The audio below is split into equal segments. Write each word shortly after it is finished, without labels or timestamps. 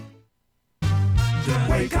The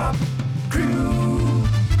Wake Up Crew.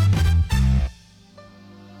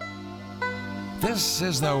 This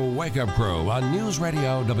is the Wake Up Crew on News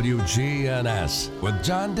Radio WGNS with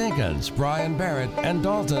John Dinkins, Brian Barrett, and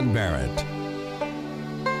Dalton Barrett.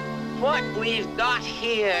 What we've got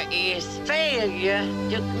here is failure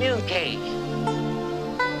to communicate.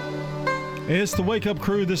 It's the Wake Up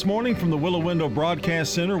Crew this morning from the Willow Window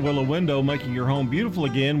Broadcast Center. Willow Window, making your home beautiful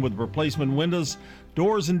again with replacement windows,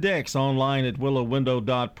 doors, and decks online at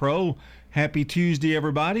willowwindow.pro. Happy Tuesday,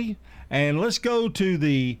 everybody. And let's go to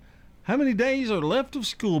the how many days are left of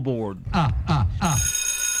school board? We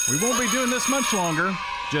won't be doing this much longer.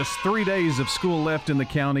 Just 3 days of school left in the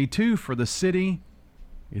county, 2 for the city.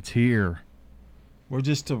 It's here. We're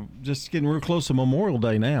just getting real close to Memorial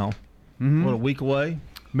Day now. Mm-hmm. What, a week away?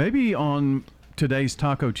 Maybe on today's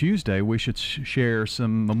Taco Tuesday, we should share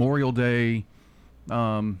some Memorial Day,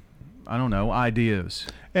 ideas.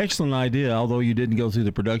 Excellent idea, although you didn't go through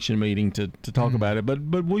the production meeting to talk about it,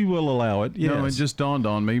 but we will allow it. Yes. No, it just dawned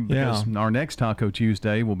on me because our next Taco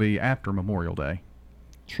Tuesday will be after Memorial Day.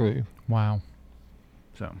 True. Wow.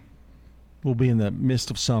 So we'll be in the midst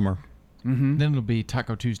of summer. Mm-hmm. Then it'll be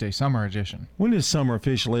Taco Tuesday Summer Edition. When is summer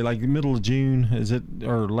officially? Like the middle of June? Is it,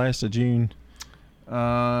 or last of June?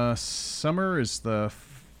 Summer is the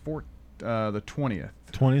 20th.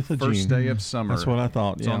 20th of June. First day of summer. That's what I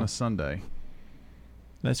thought. It's on a Sunday.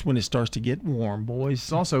 That's when it starts to get warm, boys.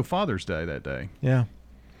 It's also Father's Day that day. Yeah.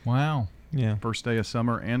 Wow. Yeah. First day of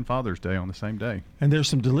summer and Father's Day on the same day. And there's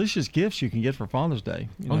some delicious gifts you can get for Father's Day.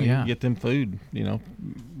 You know, yeah. You can get them food. You know,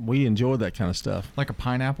 we enjoy that kind of stuff. Like a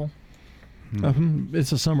pineapple?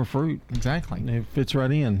 It's a summer fruit. Exactly. It fits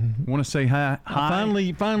right in. Want to say hi.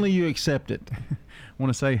 Finally, you accept it. Want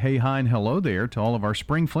to say hey, hi, and hello there to all of our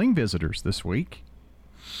Spring Fling visitors this week.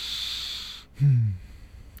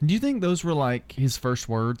 Do you think those were like his first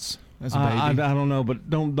words as a baby? I don't know, but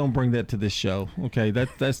don't bring that to this show. Okay,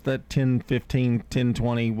 that's that 10:15,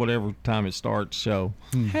 10:20, whatever time it starts show.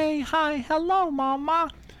 Hey, hi, hello, mama.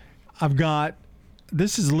 I've got,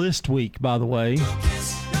 this is list week, by the way.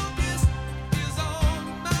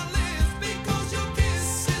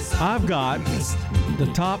 I've got the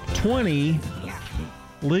top 20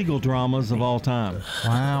 legal dramas of all time.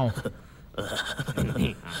 Wow.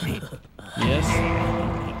 Yes.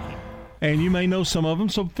 And you may know some of them,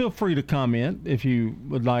 so feel free to comment if you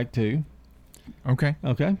would like to. Okay.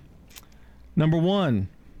 Okay. Number 1,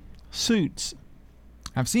 Suits.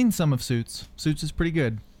 I've seen some of Suits. Suits is pretty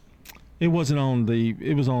good. It wasn't on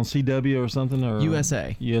it was on CW or something? Or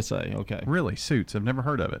USA. USA, okay. Really? Suits? I've never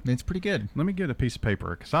heard of it. It's pretty good. Let me get a piece of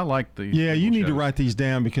paper because I like the. Yeah, you need to write these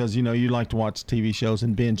down because, you know, you like to watch TV shows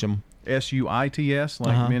and binge them. SUITS,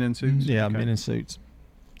 like Men in Suits? Yeah, okay. Men in Suits.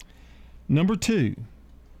 Number 2,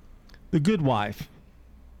 The Good Wife.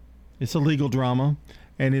 It's a legal drama,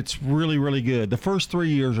 and it's really, really good. The first 3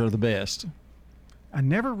 years are the best. I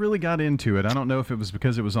never really got into it. I don't know if it was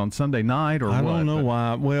because it was on Sunday night or what. I don't know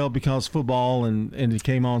why. Well, because football and it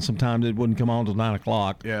came on sometimes. It wouldn't come on till 9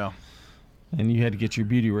 o'clock. Yeah. And you had to get your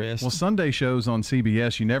beauty rest. Well, Sunday shows on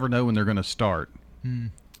CBS, you never know when they're going to start.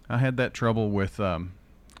 I had that trouble with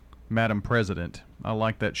Madam President. I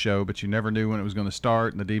liked that show, but you never knew when it was going to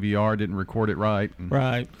start, and the DVR didn't record it right.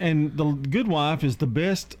 Right. And The Good Wife is the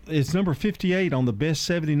best. It's number 58 on the best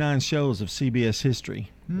 79 shows of CBS history.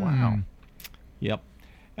 Wow. Yep.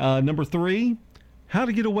 Number 3, How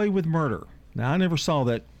to Get Away with Murder. Now, I never saw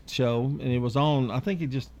that show, and it was on, I think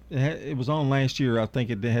it was on last year. I think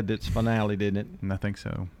it had its finale, didn't it? And I think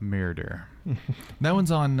so. Murder. That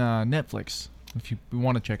one's on Netflix, if you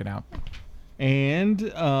want to check it out. And,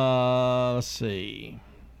 let's see.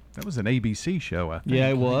 That was an ABC show, I think. Yeah,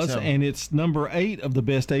 it was, so. and it's number 8 of the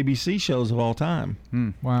best ABC shows of all time.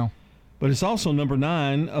 Wow. But it's also number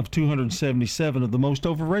 9 of 277 of the most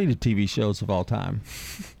overrated TV shows of all time.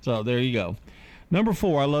 So there you go. Number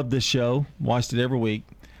 4, I love this show. Watched it every week.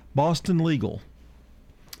 Boston Legal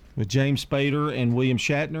with James Spader and William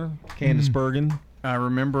Shatner, Candice Bergen. I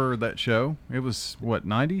remember that show. It was, what,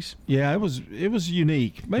 90s? Yeah, it was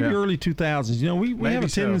unique. Maybe early 2000s. You know, we have a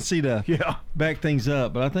tendency to back things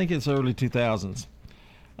up, but I think it's early 2000s.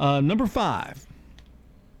 Number 5.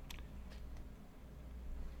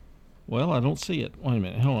 Well, I don't see it. Wait a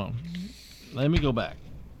minute. Hold on. Let me go back.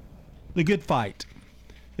 The Good Fight.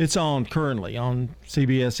 It's on currently on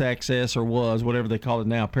CBS Access, or was, whatever they call it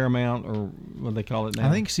now, Paramount, or what do they call it now?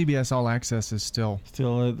 I think CBS All Access is still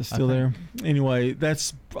there. Anyway,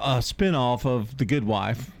 that's a spinoff of The Good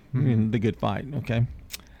Wife, The Good Fight. Okay.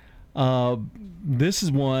 This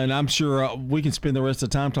is one I'm sure we can spend the rest of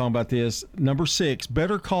the time talking about this. Number 6,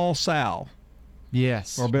 Better Call Sal.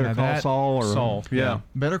 Yes. Or Better Call Saul. Or Saul, yeah.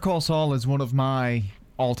 Better Call Saul is one of my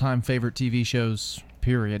all-time favorite TV shows,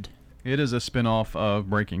 period. It is a spinoff of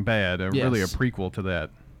Breaking Bad, really a prequel to that.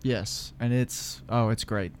 Yes, and it's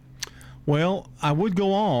great. Well, I would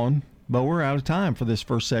go on, but we're out of time for this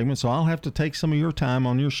first segment, so I'll have to take some of your time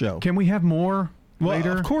on your show. Can we have more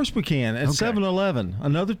later? Of course we can. At 7-Eleven,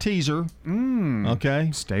 another teaser. Okay.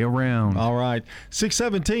 Stay around. All right.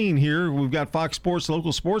 6:17 here. We've got Fox Sports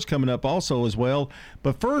Local Sports coming up also as well.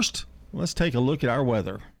 But first, let's take a look at our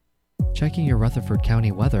weather. Checking your Rutherford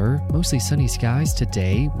County weather, mostly sunny skies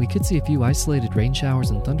today. We could see a few isolated rain showers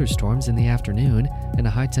and thunderstorms in the afternoon and a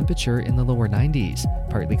high temperature in the lower 90s.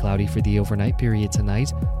 Partly cloudy for the overnight period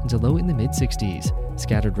tonight and a low in the mid-60s.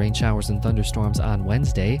 Scattered rain showers and thunderstorms on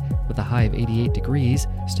Wednesday with a high of 88 degrees,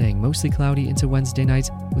 staying mostly cloudy into Wednesday night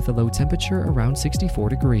with a low temperature around 64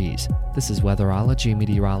 degrees. This is weatherology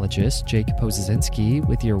meteorologist Jake Pozesinski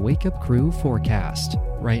with your Wake Up Crew forecast.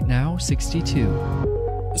 Right now, 62.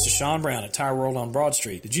 This is Sean Brown at Tire World on Broad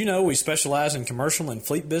Street. Did you know we specialize in commercial and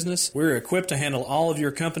fleet business? We're equipped to handle all of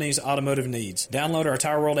your company's automotive needs. Download our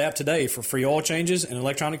Tire World app today for free oil changes and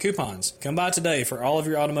electronic coupons. Come by today for all of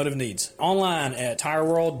your automotive needs. Online at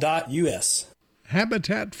tireworld.us.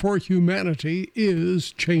 Habitat for Humanity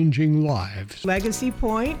is changing lives. Legacy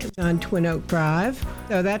Point on Twin Oak Drive.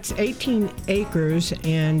 So that's 18 acres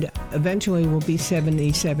and eventually will be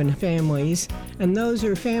 77 families. And those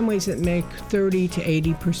are families that make 30 to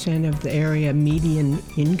 80% of the area median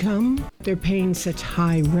income. They're paying such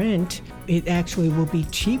high rent, it actually will be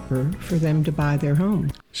cheaper for them to buy their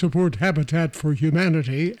home. Support Habitat for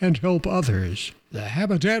Humanity and help others. The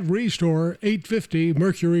Habitat Restore, 850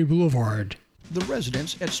 Mercury Boulevard. The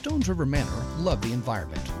residents at Stones River Manor love the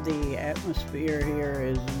environment. The atmosphere here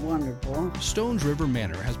is wonderful. Stones River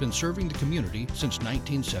Manor has been serving the community since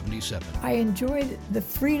 1977. I enjoyed the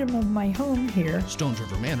freedom of my home here. Stones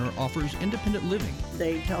River Manor offers independent living.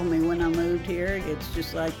 They told me when I moved here, it's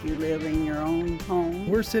just like you live in your own home.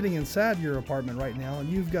 We're sitting inside your apartment right now, and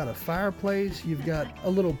you've got a fireplace, you've got a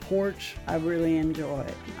little porch. I really enjoy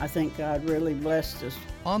it. I think God really blessed us.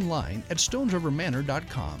 Online at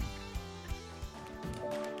stonesrivermanor.com.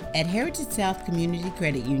 At Heritage South Community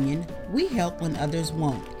Credit Union, we help when others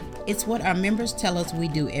won't. It's what our members tell us we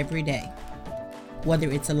do every day.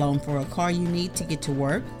 Whether it's a loan for a car you need to get to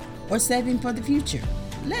work or saving for the future,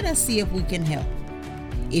 let us see if we can help.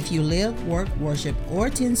 If you live, work, worship, or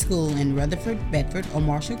attend school in Rutherford, Bedford, or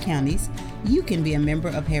Marshall counties, you can be a member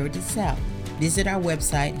of Heritage South. Visit our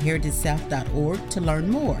website, heritagesouth.org, to learn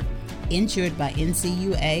more. Insured by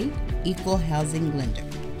NCUA, Equal Housing Lender.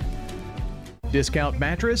 Discount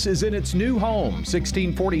Mattress is in its new home,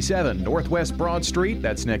 1647 Northwest Broad Street.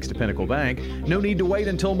 That's next to Pinnacle Bank. No need to wait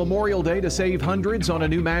until Memorial Day to save hundreds on a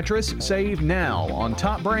new mattress. Save now on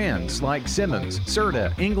top brands like Simmons,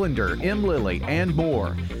 Serta, Englander, M. Lilly, and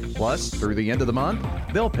more. Plus, through the end of the month,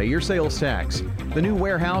 they'll pay your sales tax. The new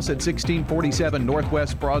warehouse at 1647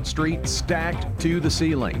 Northwest Broad Street, stacked to the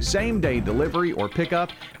ceiling. Same-day delivery or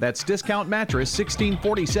pickup. That's Discount Mattress,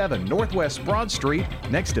 1647 Northwest Broad Street,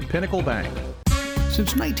 next to Pinnacle Bank.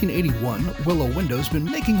 Since 1981, Willow Window's been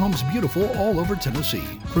making homes beautiful all over Tennessee.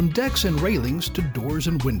 From decks and railings to doors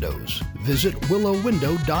and windows. Visit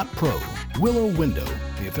willowwindow.pro. Willow Window,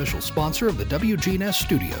 the official sponsor of the WGNS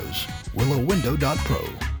Studios. willowwindow.pro.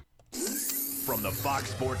 From the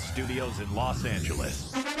Fox Sports Studios in Los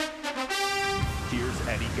Angeles, here's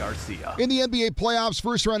Eddie Garcia. In the NBA playoffs,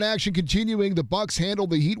 first-round action continuing. The Bucks handled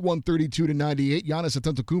the Heat 132-98. Giannis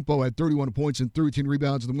Antetokounmpo had 31 points and 13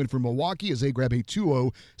 rebounds in the win for Milwaukee as they grab a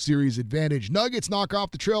 2-0 series advantage. Nuggets knock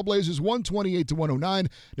off the Trailblazers 128-109.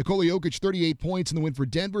 Nikola Jokic 38 points in the win for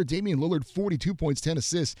Denver. Damian Lillard 42 points, 10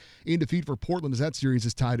 assists in defeat for Portland as that series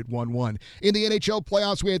is tied at 1-1. In the NHL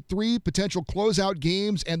playoffs, we had three potential closeout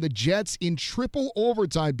games, and the Jets in triple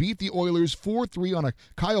overtime beat the Oilers 4-3 on a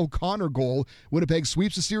Kyle Connor goal. Winnipeg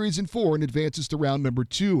sweeps the series in 4 and advances to round number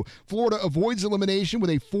 2. Florida avoids elimination with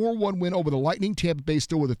a 4-1 win over the Lightning. Tampa Bay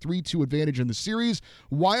still with a 3-2 advantage in the series.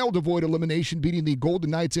 Wild avoid elimination, beating the Golden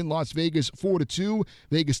Knights in Las Vegas 4-2.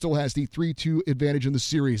 Vegas still has the 3-2 advantage in the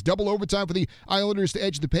series. Double overtime for the Islanders to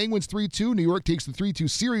edge the Penguins 3-2. New York takes the 3-2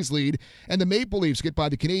 series lead, and the Maple Leafs get by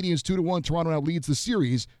the Canadiens 2-1. Toronto now leads the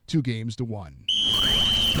series 2-1.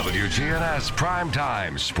 WGNS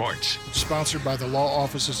Primetime Sports. Sponsored by the law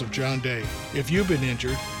offices of John Day. If you've been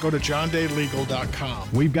injured, go to johndaylegal.com.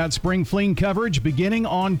 We've got spring fling coverage beginning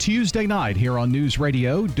on Tuesday night here on News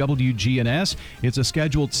Radio WGNS. It's a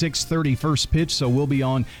scheduled 6:30 first pitch, so we'll be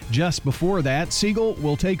on just before that. Siegel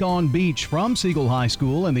will take on Beach from Siegel High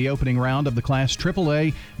School in the opening round of the Class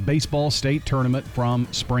AAA Baseball State Tournament from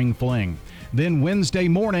Spring Fling. Then Wednesday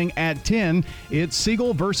morning at 10, it's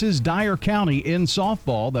Siegel versus Dyer County in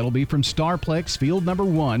softball. That'll be from Starplex Field number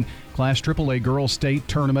 1. Class AAA Girls State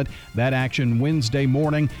Tournament. That action Wednesday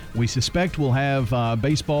morning. We suspect we'll have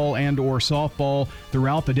baseball and or softball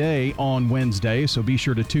throughout the day on Wednesday, so be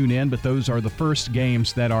sure to tune in, but those are the first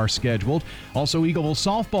games that are scheduled. Also, Eagleville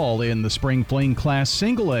softball in the Spring Fling Class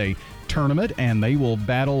Single A Tournament, and they will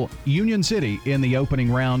battle Union City in the opening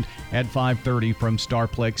round at 5:30 from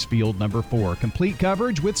Starplex Field number 4. Complete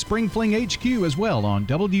coverage with Spring Fling HQ as well on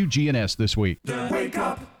WGNS this week. The Wake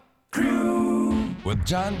Up Crew. With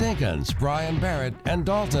John Dinkins, Brian Barrett, and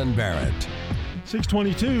Dalton Barrett.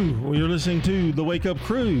 622, well, you're listening to the Wake Up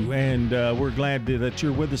Crew, and we're glad that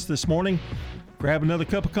you're with us this morning. Grab another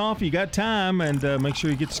cup of coffee. You got time, and make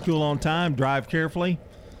sure you get to school on time. Drive carefully.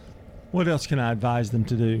 What else can I advise them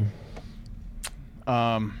to do?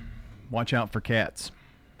 Watch out for cats.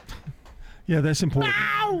 Yeah, that's important.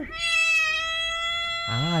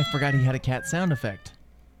 I forgot he had a cat sound effect.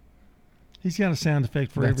 He's got a sound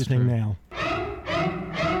effect for everything now.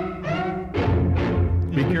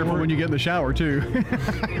 Be careful when you get in the shower, too.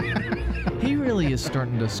 He really is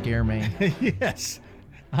starting to scare me. Yes,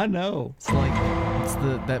 I know. It's like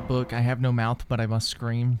that book, I Have No Mouth, But I Must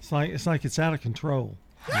Scream. It's like it's out of control.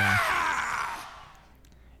 Yeah.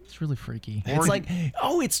 It's really freaky.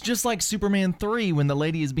 It's just like Superman 3 when the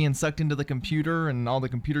lady is being sucked into the computer and all the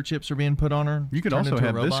computer chips are being put on her. You could also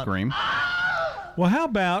have this scream. Well, how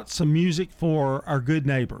about some music for our good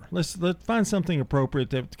neighbor? Let's find something appropriate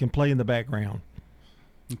that can play in the background.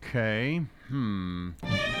 Okay. I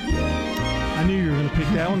knew you were going to pick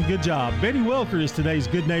that one. Good job. Betty Welker is today's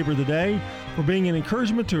Good Neighbor of the Day for being an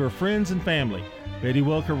encouragement to her friends and family. Betty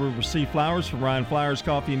Welker will receive flowers from Ryan Flowers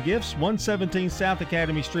Coffee and Gifts, 117 South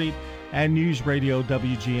Academy Street, and News Radio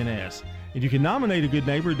WGNS. And you can nominate a good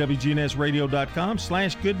neighbor at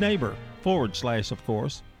WGNSradio.com/goodneighbor/ of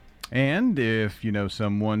course. And if you know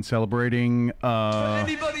someone celebrating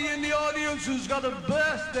Anybody in the audience who's got a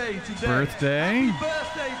birthday today? Birthday? Happy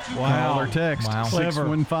birthday to Call or text Wow.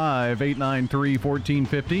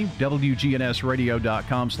 615-893-1450,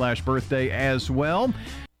 WGNSradio.com/birthday as well.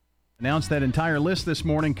 Announced that entire list this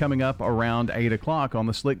morning coming up around 8 o'clock on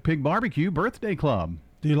the Slick Pig Barbecue Birthday Club.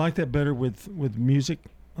 Do you like that better with music?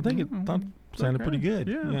 I think it sounded pretty good.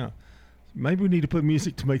 Yeah. Maybe we need to put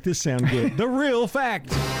music to make this sound good. The real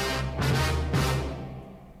fact.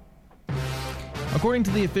 According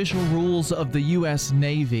to the official rules of the U.S.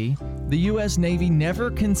 Navy, the U.S. Navy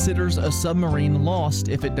never considers a submarine lost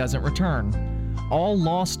if it doesn't return. All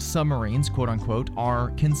lost submarines, quote unquote, are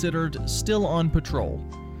considered still on patrol.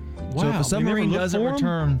 So if a submarine doesn't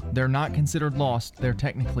return, they're not considered lost. They're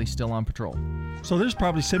technically still on patrol. So there's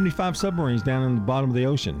probably 75 submarines down in the bottom of the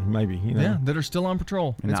ocean, maybe. You know? Yeah, that are still on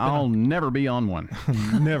patrol. And I'll never be on one.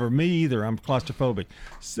 Never. Me either. I'm claustrophobic.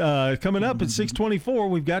 Coming up at 6:24,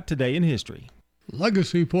 we've got Today in History.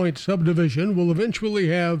 Legacy Point subdivision will eventually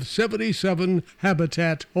have 77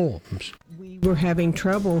 Habitat homes. We were having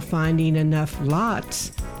trouble finding enough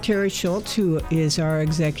lots. Terry Schultz, who is our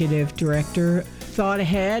executive director, thought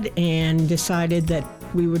ahead and decided that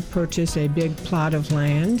we would purchase a big plot of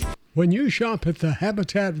land. When you shop at the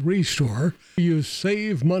Habitat Restore, you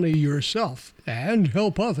save money yourself and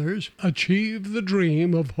help others achieve the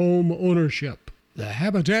dream of home ownership. The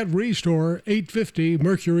Habitat Restore, 850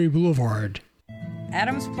 Mercury Boulevard.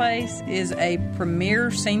 Adams Place is a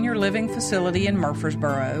premier senior living facility in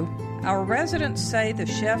Murfreesboro. Our residents say the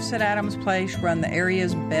chefs at Adams Place run the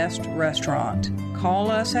area's best restaurant. Call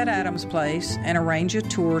us at Adams Place and arrange a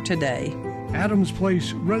tour today. Adams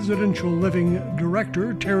Place Residential Living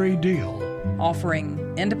Director Terry Deal. Offering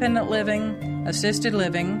independent living, assisted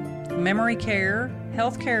living, memory care,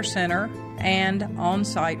 health care center, and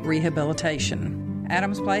on-site rehabilitation.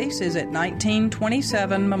 Adams Place is at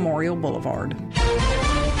 1927 Memorial Boulevard.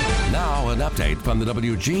 Now an update from the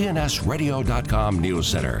WGNSradio.com News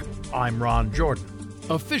Center. I'm Ron Jordan.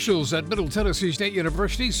 Officials at Middle Tennessee State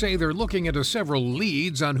University say they're looking into several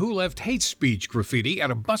leads on who left hate speech graffiti at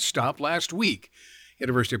a bus stop last week.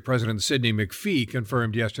 University President Sidney McPhee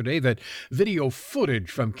confirmed yesterday that video footage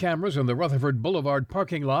from cameras in the Rutherford Boulevard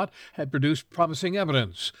parking lot had produced promising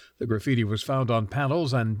evidence. The graffiti was found on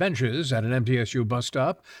panels and benches at an MTSU bus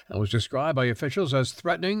stop and was described by officials as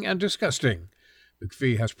threatening and disgusting.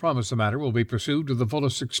 McPhee has promised the matter will be pursued to the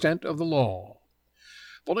fullest extent of the law.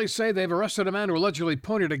 Police say they've arrested a man who allegedly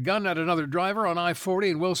pointed a gun at another driver on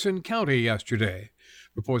I-40 in Wilson County yesterday.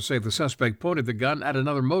 Reports say the suspect pointed the gun at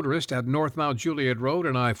another motorist at North Mount Juliet Road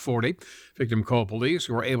and I-40. Victim called police,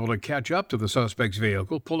 who were able to catch up to the suspect's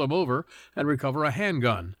vehicle, pull him over, and recover a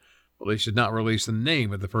handgun. Police did not release the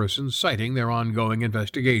name of the person, citing their ongoing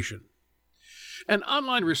investigation. An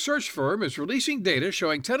online research firm is releasing data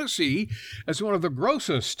showing Tennessee as one of the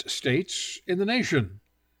grossest states in the nation.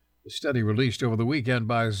 The study released over the weekend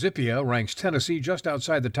by Zippia ranks Tennessee just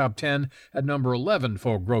outside the top 10 at number 11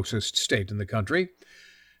 for grossest state in the country.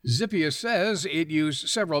 Zippia says it used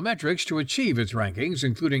several metrics to achieve its rankings,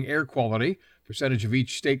 including air quality, percentage of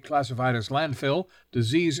each state classified as landfill,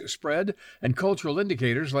 disease spread, and cultural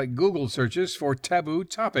indicators like Google searches for taboo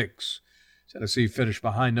topics. Tennessee finished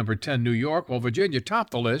behind number 10 New York, while Virginia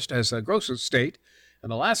topped the list as the grossest state,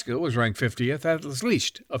 and Alaska was ranked 50th as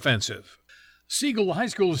least offensive. Siegel High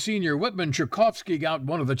School senior Whitman Tchaikovsky got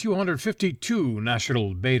one of the 252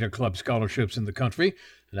 National Beta Club scholarships in the country.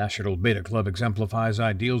 The National Beta Club exemplifies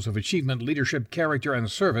ideals of achievement, leadership, character, and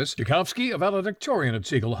service. Tchaikovsky, a valedictorian at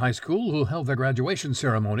Siegel High School, who held their graduation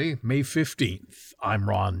ceremony May 15th. I'm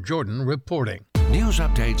Ron Jordan reporting. News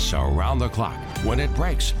updates around the clock, when it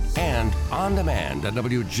breaks, and on demand at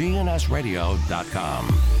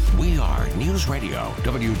WGNSradio.com. We are News Radio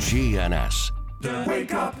WGNS. The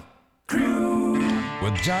Wake Up Crew.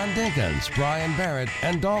 With John Dinkins, Brian Barrett,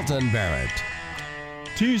 and Dalton Barrett.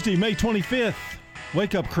 Tuesday, May 25th.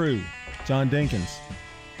 Wake Up Crew, John Dinkins,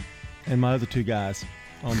 and my other two guys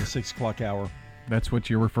on the 6 o'clock hour. That's what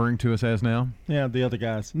you're referring to us as now? Yeah, the other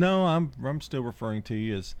guys. No, I'm still referring to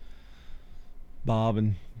you as Bob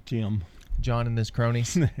and Jim. John and his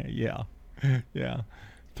cronies. Yeah.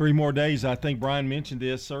 3 more days. I think Brian mentioned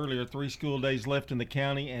this earlier. 3 school days left in the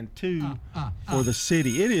county and 2 for the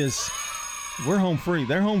city. We're home free.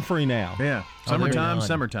 They're home free now. Yeah. Summertime.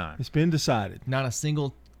 It's been decided. Not a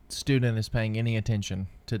single student is paying any attention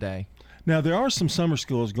today. Now, there are some summer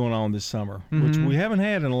schools going on this summer, which we haven't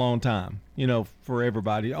had in a long time, for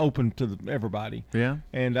everybody, open to everybody. Yeah.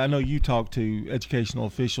 And I know you talk to educational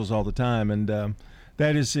officials all the time, and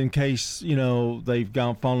that is in case, they've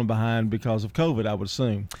fallen behind because of COVID, I would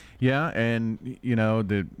assume. Yeah, and,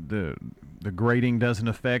 the grading doesn't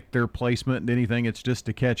affect their placement and anything. It's just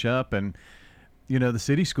to catch up. And, the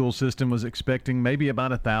city school system was expecting maybe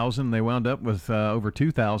about 1,000. They wound up with over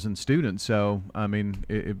 2,000 students. So,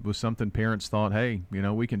 it was something parents thought, hey,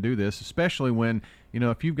 we can do this, especially when,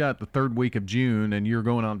 if you've got the 3rd week of June and you're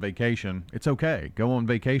going on vacation, it's okay. Go on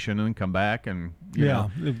vacation and come back and,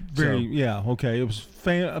 okay. It was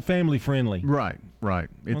family friendly. Right.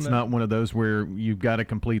 It's not one of those where you've got to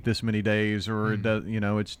complete this many days or, it does,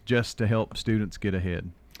 it's just to help students get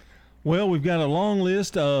ahead. Well, we've got a long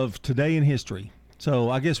list of Today in History. So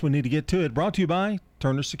I guess we need to get to it. Brought to you by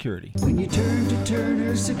Turner Security. When you turn to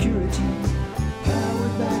Turner Security,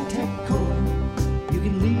 powered by TechCore, you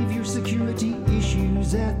can leave your security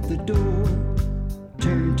issues at the door.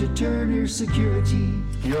 Turn to Turner Security.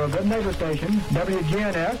 You're a good neighbor station,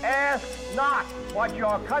 WGNS. Ask not what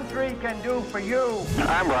your country can do for you.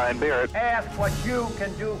 I'm Brian Barrett. Ask what you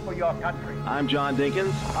can do for your country. I'm John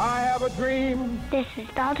Dinkins. I have a dream. This is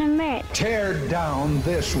Dalton Merritt. Tear down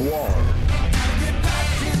this wall.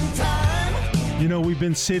 We've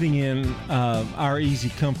been sitting in our easy,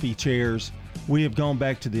 comfy chairs. We have gone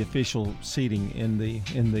back to the official seating in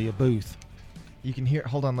the booth. You can hear.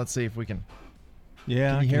 Hold on, let's see if we can.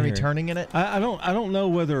 Yeah, can you hear me turning in it? I don't know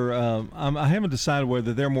whether I haven't decided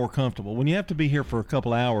whether they're more comfortable. When you have to be here for a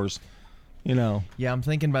couple hours, Yeah, I'm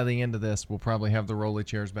thinking by the end of this, we'll probably have the rolly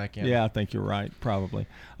chairs back in. Yeah, I think you're right, probably.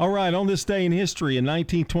 All right, on this day in history, in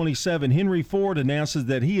 1927, Henry Ford announces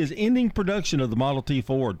that he is ending production of the Model T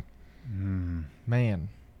Ford. Man,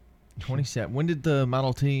 27. When did the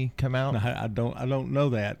Model T come out? I don't know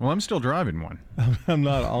that. Well, I'm still driving one. I'm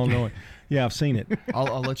not all knowing. Yeah, I've seen it.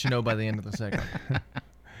 I'll let you know by the end of the segment.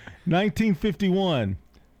 1951,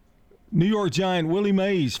 New York Giant Willie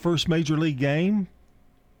Mays' first major league game.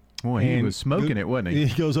 Boy, he was smoking it, wasn't he?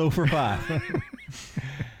 He goes 0 for 5.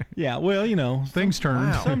 Yeah, well, things turn.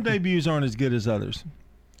 Wow. Some debuts aren't as good as others.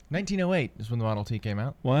 1908 is when the Model T came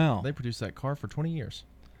out. Wow. They produced that car for 20 years.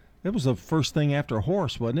 That was the first thing after a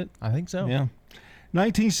horse, wasn't it? I think so. Yeah.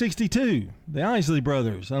 1962, the Isley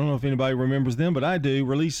Brothers, I don't know if anybody remembers them, but I do,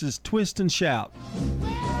 releases Twist and Shout.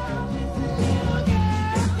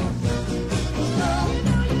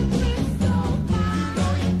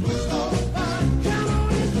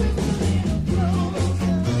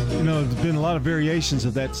 There's been a lot of variations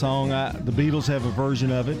of that song. The Beatles have a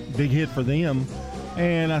version of it, big hit for them.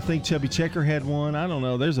 And I think Chubby Checker had one. I don't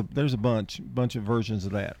know. There's a bunch of versions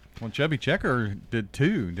of that. Well, Chubby Checker did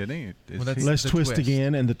 2, didn't he? Let's Twist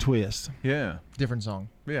Again and The Twist. Yeah. Different song.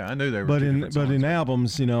 Yeah, I knew they were but different songs. in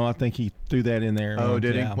albums, I think he threw that in there. Oh,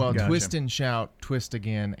 did he? Well, gotcha. Twist and Shout, Twist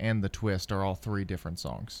Again, and The Twist are all 3 different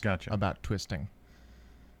songs. Gotcha. About twisting.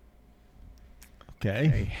 Okay.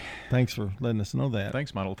 Hey. Thanks for letting us know that.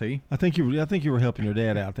 Thanks, Model T. I think you were helping your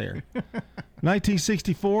dad out there.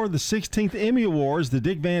 1964, the 16th Emmy Awards, The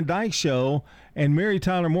Dick Van Dyke Show, and Mary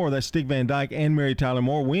Tyler Moore, that's Dick Van Dyke and Mary Tyler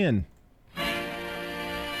Moore, win.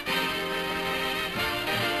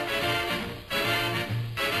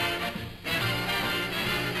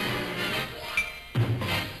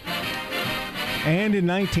 And in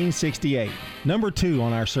 1968, number 2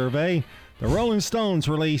 on our survey, the Rolling Stones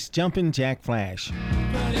released Jumpin' Jack Flash.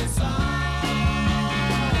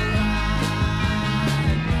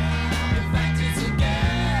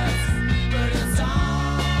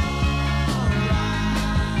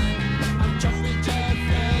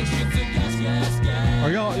 Are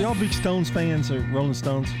y'all big Stones fans or Rolling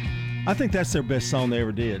Stones? I think that's their best song they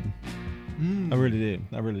ever did. I really do.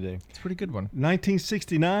 It's a pretty good one.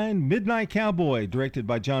 1969, Midnight Cowboy, directed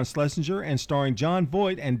by John Schlesinger and starring John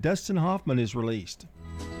Voight and Dustin Hoffman, is released.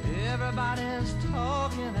 Everybody's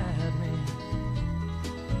talking at me.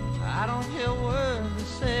 I don't hear words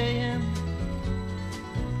they're saying,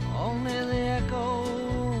 only the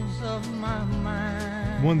echoes of my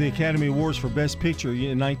mind. Won the Academy Awards for Best Picture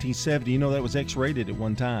in 1970. You know that was X-rated at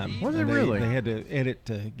one time. Was it really? They had to edit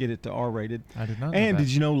to get it to R-rated. I did not know And that.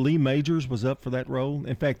 did you know Lee Majors was up for that role?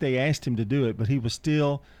 In fact, they asked him to do it, but he was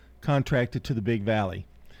still contracted to the Big Valley.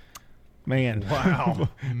 Man, wow,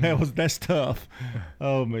 that's tough.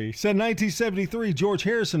 Oh me. So 1973, George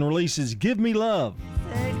Harrison releases "Give Me Love."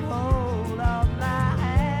 Take hold of my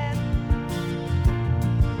hand,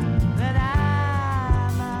 that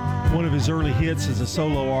I might. One of his early hits as a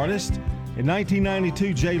solo artist. In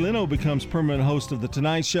 1992, Jay Leno becomes permanent host of The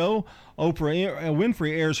Tonight Show. Oprah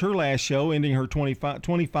Winfrey airs her last show, ending her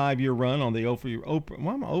 25-year run on the Oprah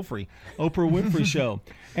Winfrey Show.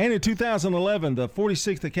 And in 2011, the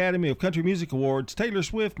 46th Academy of Country Music Awards, Taylor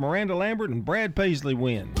Swift, Miranda Lambert, and Brad Paisley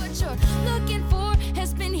win. What you're looking for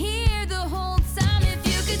has been here the whole time. If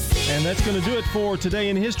you could see. And that's going to do it for Today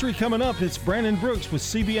in History. Coming up, it's Brandon Brooks with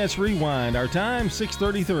CBS Rewind. Our time,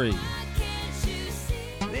 6:33.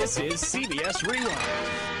 This is CBS Rewind.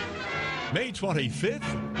 May 25th,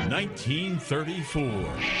 1934.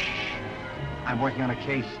 I'm working on a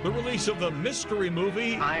case. The release of the mystery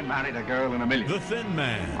movie I Married a Girl in a Million. The Thin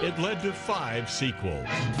Man. It led to 5 sequels.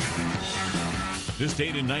 This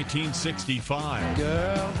date in 1965.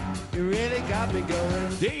 Girl, you really got me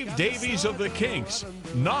going. Dave Davies of the Kinks,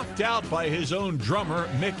 knocked out by his own drummer,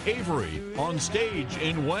 Mick Avery, on stage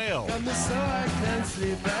in Wales. So I can't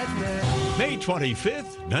sleep at night. May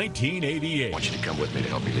 25th, 1988. I want you to come with me to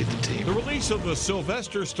help me lead the team. The release of the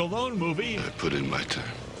Sylvester Stallone movie, I put in my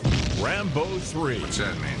time. Rambo 3. What's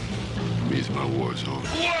that mean? It means my war is over.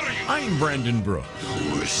 What are you? I'm Brandon Brooks.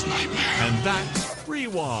 The worst nightmare. And that's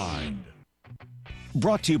Rewind.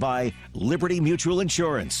 Brought to you by Liberty Mutual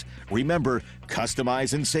Insurance. Remember,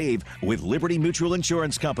 customize and save with Liberty Mutual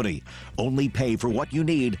Insurance Company. Only pay for what you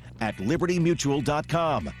need at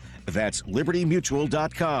libertymutual.com. That's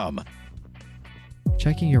libertymutual.com.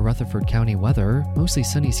 Checking your Rutherford County weather, mostly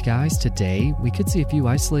sunny skies today. We could see a few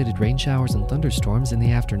isolated rain showers and thunderstorms in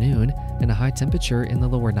the afternoon and a high temperature in the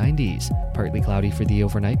lower 90s. Partly cloudy for the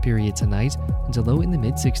overnight period tonight and a low in the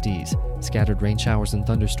mid-60s. Scattered rain showers and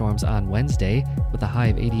thunderstorms on Wednesday with a high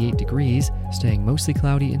of 88 degrees, staying mostly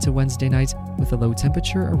cloudy into Wednesday night with a low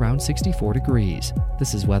temperature around 64 degrees.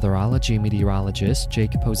 This is weatherology meteorologist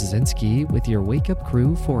Jake Pozazinski with your Wake Up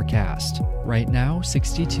Crew forecast. Right now,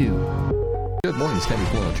 62. Good morning, it's Kevin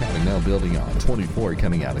Flow. Traffic now building on 24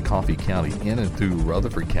 coming out of Coffee County in and through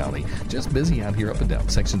Rutherford County. Just busy out here up and down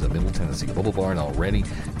sections of Middle Tennessee Boulevard already.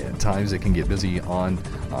 At times it can get busy on,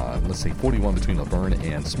 41 between Laverne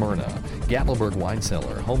and Smyrna. Gatlinburg Wine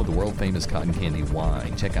Cellar, home of the world famous cotton candy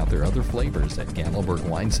wine. Check out their other flavors at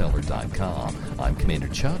GatlinburgWineCellar.com. I'm Commander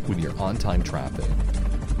Chuck with your on-time traffic.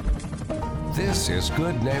 This is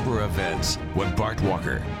Good Neighbor Events with Bart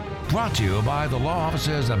Walker. Brought to you by the law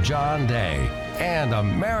offices of John Day and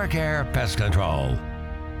AmeriCare Pest Control.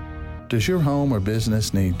 Does your home or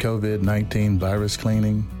business need COVID-19 virus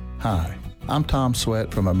cleaning? Hi, I'm Tom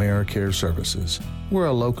Sweat from AmeriCare Services. We're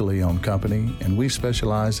a locally owned company, and we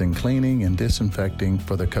specialize in cleaning and disinfecting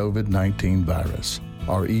for the COVID-19 virus.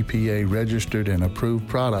 Our EPA-registered and approved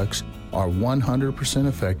products are 100%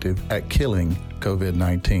 effective at killing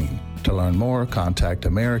COVID-19. To learn more, contact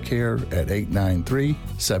AmeriCare at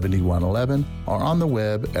 893-7111 or on the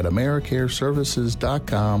web at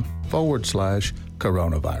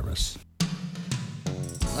americareservices.com/coronavirus.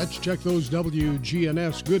 Let's check those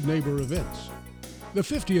WGNS Good Neighbor events. The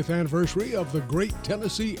 50th anniversary of the Great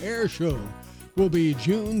Tennessee Air Show will be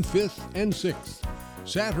June 5th and 6th,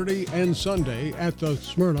 Saturday and Sunday at the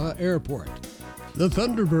Smyrna Airport. The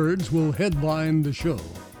Thunderbirds will headline the show.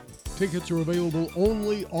 Tickets are available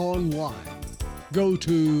only online. Go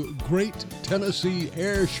to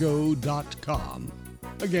GreatTennesseeAirShow.com.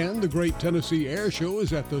 Again, the Great Tennessee Air Show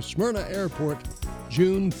is at the Smyrna Airport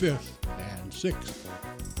June 5th and 6th.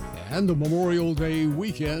 And the Memorial Day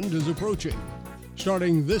weekend is approaching.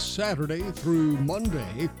 Starting this Saturday through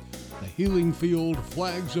Monday, the Healing Field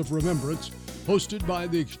Flags of Remembrance, hosted by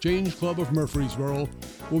the Exchange Club of Murfreesboro,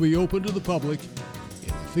 will be open to the public in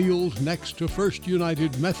the field next to First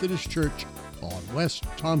United Methodist Church on West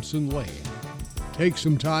Thompson Lane. Take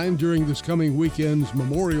some time during this coming weekend's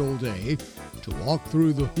Memorial Day to walk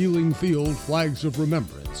through the Healing Field Flags of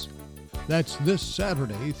Remembrance. That's this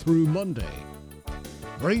Saturday through Monday.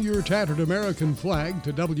 Bring your tattered American flag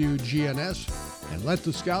to WGNS and let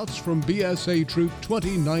the Scouts from BSA Troop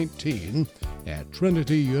 2019 at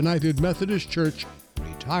Trinity United Methodist Church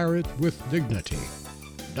retire it with dignity.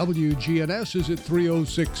 WGNS is at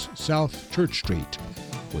 306 South Church Street.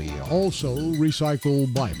 We also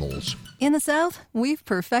recycle Bibles. In the South, we've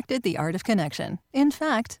perfected the art of connection. In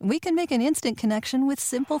fact, we can make an instant connection with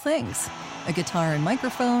simple things. A guitar and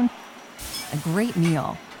microphone, a great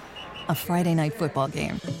meal, a Friday night football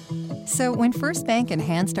game. So when First Bank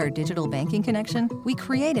enhanced our digital banking connection, we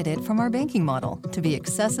created it from our banking model to be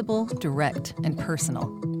accessible, direct, and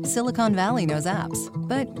personal. Silicon Valley knows apps,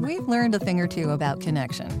 but we've learned a thing or two about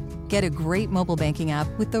connection. Get a great mobile banking app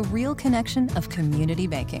with the real connection of community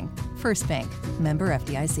banking. First Bank, member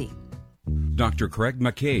FDIC. Dr. Craig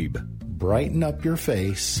McCabe. Brighten up your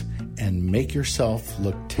face and make yourself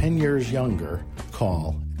look 10 years younger.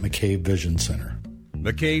 Call McCabe Vision Center.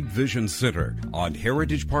 McCabe Vision Center on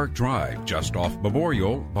Heritage Park Drive, just off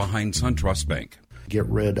Memorial, behind SunTrust Bank. Get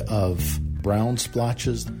rid of brown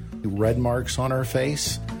splotches, red marks on our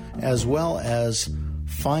face, as well as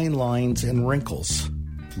fine lines and wrinkles.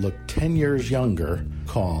 Look 10 years younger.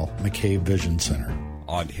 Call McCabe Vision Center.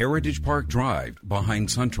 On Heritage Park Drive, behind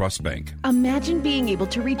SunTrust Bank. Imagine being able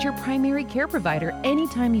to reach your primary care provider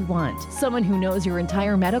anytime you want. Someone who knows your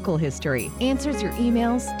entire medical history, answers your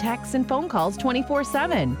emails, texts, and phone calls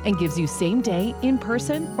 24/7, and gives you same-day,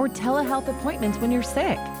 in-person, or telehealth appointments when you're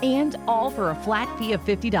sick. And all for a flat fee of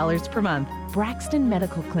 $50 per month. Braxton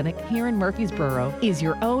Medical Clinic here in Murfreesboro is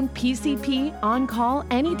your own PCP on call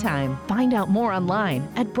anytime. Find out more online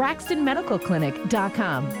at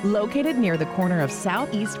BraxtonMedicalClinic.com, located near the corner of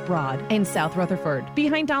Southeast Broad and South Rutherford,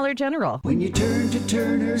 behind Dollar General. When you turn to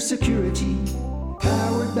Turner Security,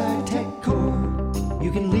 powered by TechCore,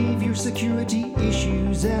 you can leave your security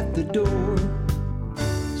issues at the door.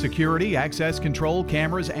 Security, access control,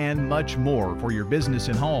 cameras, and much more for your business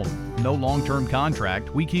and home. No long-term contract.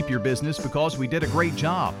 We keep your business because we did a great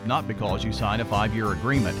job, not because you signed a 5-year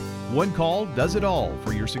agreement. One call does it all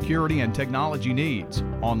for your security and technology needs.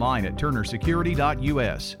 Online at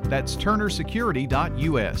turnersecurity.us. That's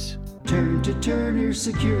turnersecurity.us. Turn to Turner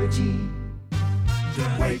Security.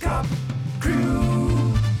 The Wake Up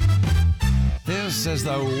Crew. This is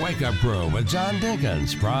the Wake Up Crew with John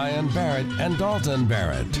Dinkins, Brian Barrett, and Dalton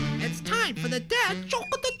Barrett. It's time for the dad joke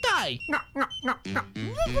of the day.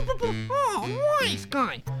 Oh, nice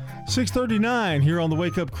guy. 6:39 here on the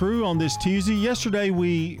Wake Up Crew on this Tuesday. Yesterday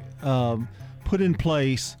we put in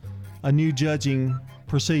place a new judging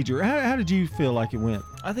procedure. How did you feel like it went?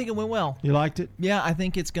 I think it went well. You liked it? Yeah, I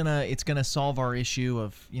think it's gonna solve our issue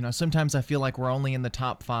of, sometimes I feel like we're only in the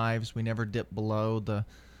top fives. We never dip below the,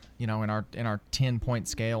 in our 10-point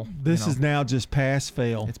scale. This is now just pass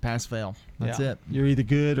fail. It's pass fail. That's it. You're either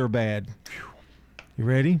good or bad. You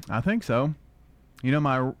ready? I think so.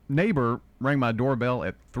 My neighbor rang my doorbell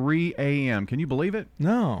at 3 a.m. Can you believe it?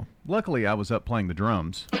 No. Luckily, I was up playing the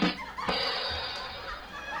drums.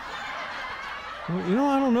 Well,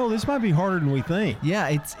 I don't know. This might be harder than we think. Yeah,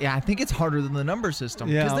 I think it's harder than the number system.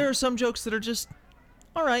 Yeah. Because there are some jokes that are just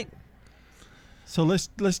all right. So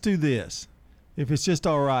let's do this. If it's just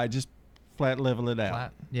all right, just flat level it out.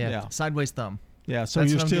 Flat. Yeah. Sideways thumb. Yeah. So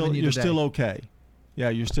That's you're still today. okay. Yeah,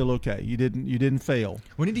 you're still okay. You didn't fail.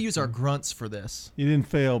 We need to use our grunts for this. You didn't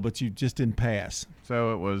fail, but you just didn't pass.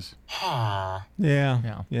 So it was.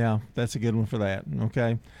 Yeah. That's a good one for that.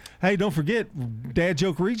 Okay. Hey, don't forget Dad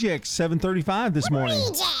Joke Reject 7:35 this morning.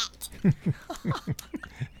 Reject.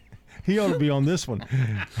 He ought to be on this one.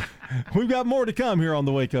 We've got more to come here on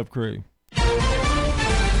the Wake Up Crew.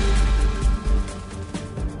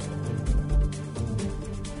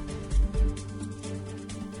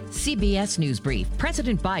 CBS News Brief.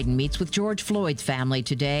 President Biden meets with George Floyd's family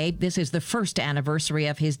today. This is the first anniversary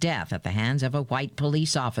of his death at the hands of a white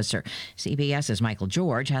police officer. CBS's Michael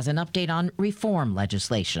George has an update on reform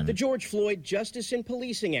legislation. The George Floyd Justice in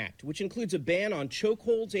Policing Act, which includes a ban on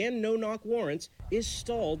chokeholds and no-knock warrants, is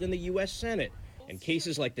stalled in the U.S. Senate. And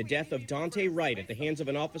cases like the death of Dante Wright at the hands of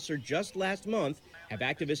an officer just last month have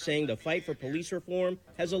activists saying the fight for police reform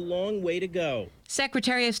has a long way to go.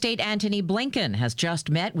 Secretary of State Antony Blinken has just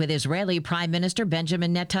met with Israeli Prime Minister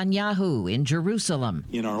Benjamin Netanyahu in Jerusalem.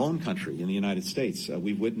 In our own country, in the United States,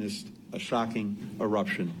 we've witnessed a shocking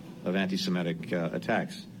eruption of anti-Semitic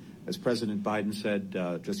attacks. As President Biden said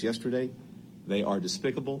just yesterday, they are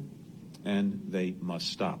despicable and they must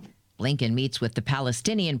stop. Blinken meets with the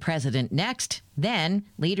Palestinian president next, then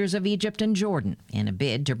leaders of Egypt and Jordan in a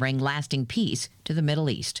bid to bring lasting peace to the Middle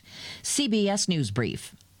East. CBS News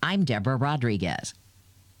Brief. I'm Deborah Rodriguez.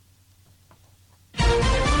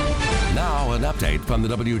 Now an update from the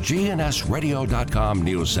WGNSradio.com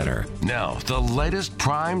News Center. Now, the latest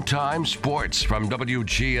prime-time sports from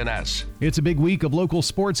WGNS. It's a big week of local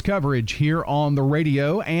sports coverage here on the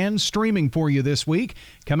radio and streaming for you this week.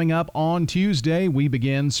 Coming up on Tuesday, we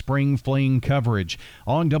begin spring fling coverage.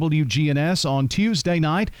 On WGNS on Tuesday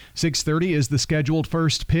night, 6:30 is the scheduled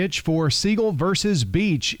first pitch for Siegel versus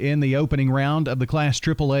Beach in the opening round of the Class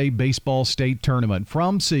AAA Baseball State Tournament.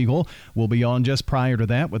 From Siegel, we'll be on just prior to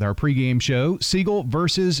that with our pregame show, Siegel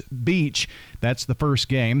versus Beach. That's the first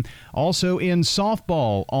game. Also in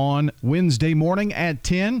softball on Wednesday morning at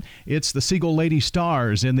 10, it's the Siegel Lady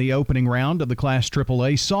Stars in the opening round of the Class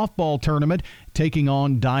AAA softball tournament taking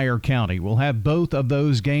on Dyer County. We'll have both of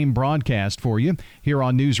those game broadcast for you here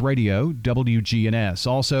on News Radio WGNS.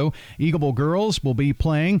 Also, Eagleville girls will be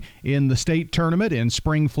playing in the state tournament in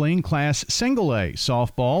Spring Fling Class Single A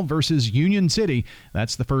softball versus Union City.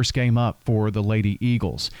 That's the first game up for the Lady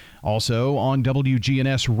Eagles. Also on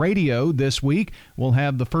WGNS Radio this week, we'll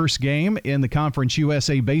have the first game in the Conference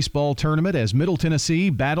USA Baseball Tournament as Middle Tennessee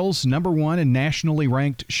battles number 1 and nationally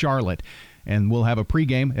ranked Charlotte. And we'll have a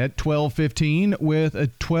pregame at 12:15 with a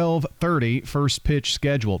 12:30 first pitch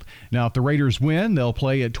scheduled. Now, if the Raiders win, they'll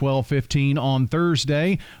play at 12:15 on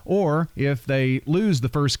Thursday, or if they lose the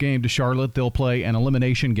first game to Charlotte, they'll play an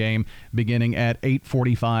elimination game beginning at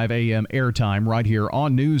 8:45 a.m. airtime right here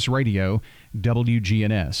on News Radio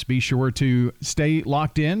WGNS. Be sure to stay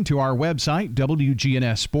locked in to our website,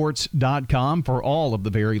 WGNSSports.com, for all of the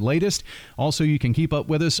very latest. Also, you can keep up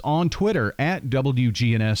with us on Twitter at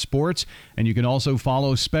WGNS Sports, and you can also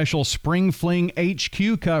follow special Spring Fling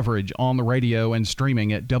HQ coverage on the radio and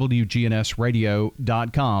streaming at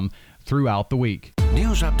WGNSradio.com throughout the week.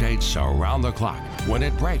 News updates around the clock, when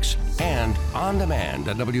it breaks, and on demand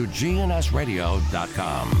at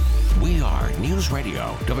WGNSradio.com. We are News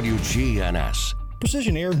Radio WGNS.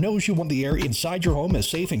 Precision Air knows you want the air inside your home as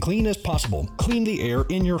safe and clean as possible. Clean the air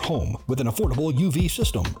in your home with an affordable UV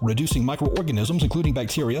system, reducing microorganisms including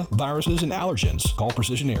bacteria, viruses, and allergens. Call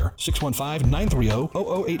Precision Air,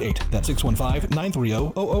 615-930-0088. That's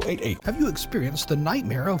 615-930-0088. Have you experienced the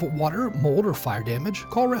nightmare of water, mold, or fire damage?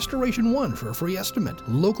 Call Restoration One for a free estimate.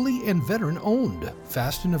 Locally and veteran owned.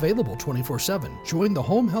 Fast and available 24/7. Join the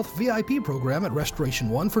Home Health VIP program at Restoration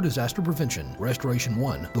One for disaster prevention. Restoration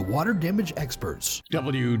One, the water damage experts.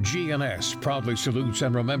 WGNS proudly salutes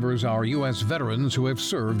and remembers our U.S. veterans who have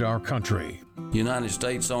served our country. United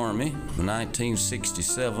States Army,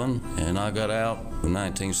 1967, and I got out in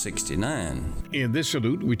 1969. In this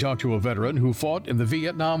salute, we talk to a veteran who fought in the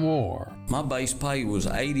Vietnam War. My base pay was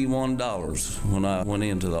 $81 when I went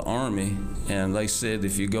into the Army, and they said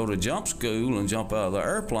if you go to jump school and jump out of the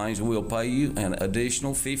airplanes, we'll pay you an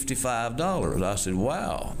additional $55. I said,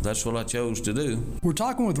 wow, that's what I chose to do. We're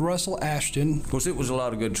talking with Russell Ashton. Of course, it was a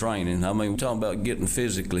lot of good training. I mean, we're talking about getting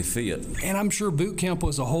physically fit. And I'm sure boot camp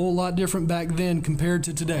was a whole lot different back then compared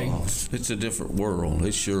to today. Oh, it's a different world.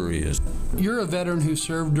 It sure is. You're a veteran who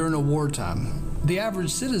served during a wartime. The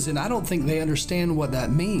average citizen, I don't think they understand what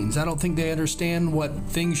that means. I don't think they understand what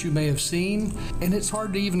things you may have seen, and it's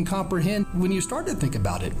hard to even comprehend when you start to think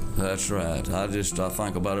about it. That's right. I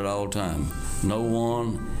think about it all the time. No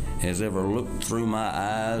one has ever looked through my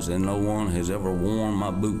eyes, and no one has ever worn my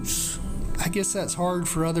boots. I guess that's hard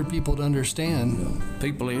for other people to understand.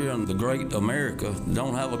 People here in the great America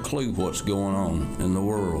don't have a clue what's going on in the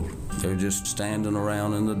world. They're just standing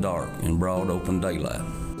around in the dark in broad open daylight.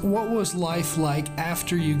 What was life like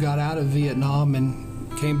after you got out of Vietnam and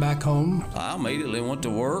came back home? I immediately went to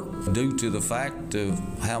work due to the fact of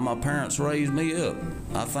how my parents raised me up.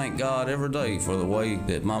 I thank God every day for the way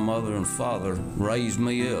that my mother and father raised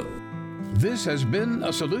me up. This has been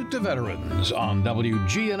a salute to veterans on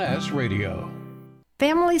WGNS Radio.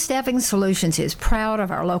 Family Staffing Solutions is proud of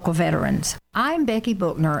our local veterans. I'm Becky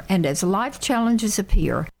Bookner, and as life challenges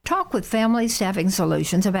appear, talk with Family Staffing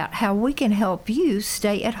Solutions about how we can help you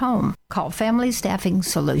stay at home. Call Family Staffing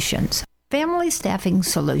Solutions. Family Staffing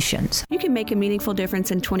Solutions. You can make a meaningful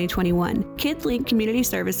difference in 2021. KidLink Community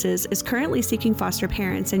Services is currently seeking foster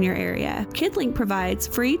parents in your area. KidLink provides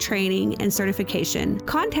free training and certification.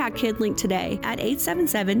 Contact KidLink today at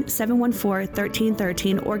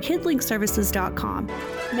 877-714-1313 or kidlinkservices.com.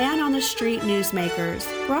 Man on the Street Newsmakers,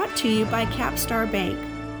 brought to you by Capstar Bank.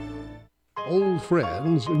 Old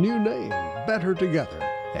friends, new name, better together.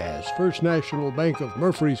 As First National Bank of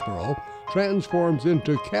Murfreesboro transforms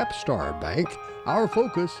into Capstar Bank, our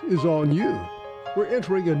focus is on you. We're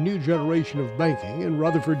entering a new generation of banking in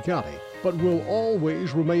Rutherford County, but will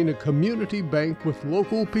always remain a community bank with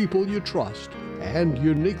local people you trust and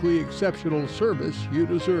uniquely exceptional service you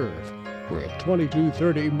deserve. We're at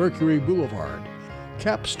 2230 Mercury Boulevard.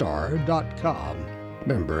 Capstar.com.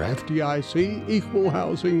 Member FDIC, Equal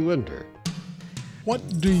Housing Lender.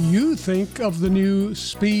 What do you think of the new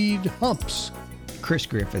speed humps? Chris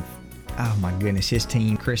Griffith. Oh my goodness, his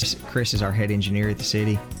team. Chris is our head engineer at the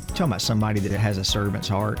city. Talking about somebody that has a servant's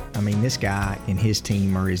heart. I mean, this guy and his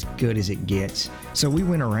team are as good as it gets. So we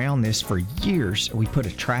went around this for years. We put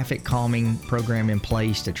a traffic calming program in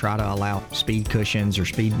place to try to allow speed cushions or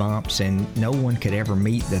speed bumps, and no one could ever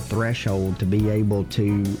meet the threshold to be able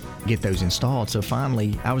to get those installed. So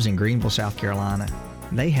finally, I was in Greenville, South Carolina.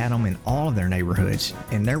 They had them in all of their neighborhoods,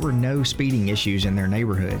 and there were no speeding issues in their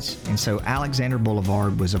neighborhoods. And so Alexander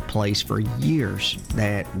Boulevard was a place for years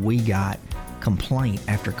that we got complaint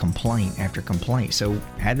after complaint after complaint. So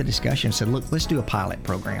had the discussion, said, look, let's do a pilot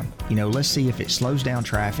program. Let's see if it slows down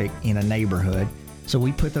traffic in a neighborhood. So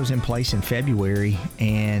we put those in place in February,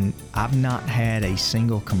 and I've not had a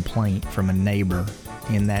single complaint from a neighbor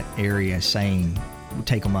in that area saying,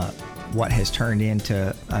 take them up. What has turned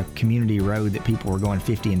into a community road that people were going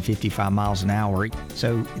 50 and 55 miles an hour.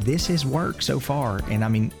 So this has worked so far. And I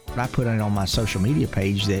mean, I put it on my social media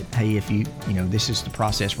page that, hey, if this is the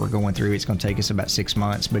process we're going through, it's going to take us about 6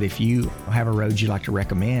 months. But if you have a road you'd like to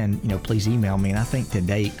recommend, please email me. And I think to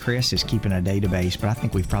date, Chris is keeping a database, but I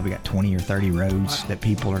think we've probably got 20 or 30 roads that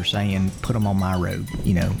people are saying, put them on my road,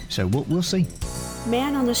 so we'll see.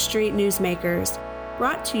 Man on the Street Newsmakers,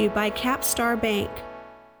 brought to you by Capstar Bank.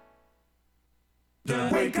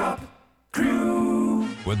 The Wake Up Crew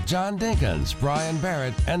with John Dinkins, Brian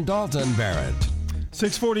Barrett, and Dalton Barrett.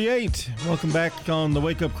 6:48. Welcome back on the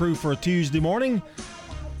Wake Up Crew for a Tuesday morning.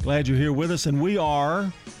 Glad you're here with us, and we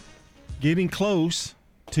are getting close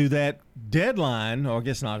to that deadline, or I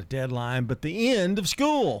guess not a deadline, but the end of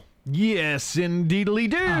school. Yes, indeedly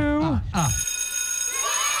do.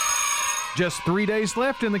 Just 3 days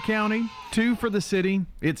left in the county, 2 for the city.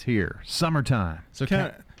 It's here, summertime. So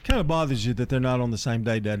kind of bothers you that they're not on the same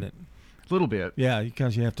day, doesn't it? A little bit. Yeah,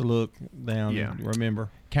 because you have to look down and remember.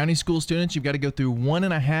 County school students, you've got to go through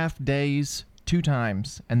 1.5 days 2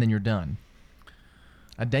 times, and then you're done.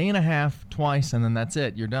 A day and a half twice, and then that's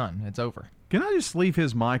it. You're done. It's over. Can I just leave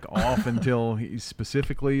his mic off until he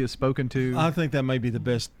specifically is spoken to? I think that may be the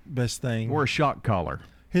best thing. Or a shock collar.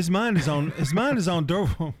 His mind is on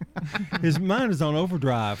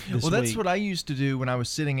overdrive this Well, that's week. what I used to do when I was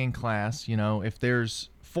sitting in class. If there's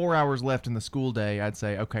 4 hours left in the school day, I'd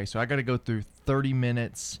say, okay, so I got to go through 30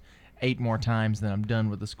 minutes 8 more times, then I'm done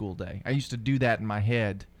with the school day. I used to do that in my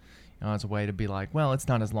head as a way to be like, well, it's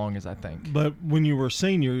not as long as I think. But when you were a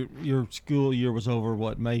senior, your school year was over,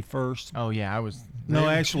 what, May 1st? Oh, yeah, I was. No,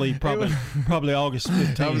 actually, probably August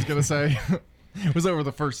 15th. I was going to say, it was over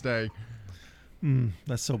the first day.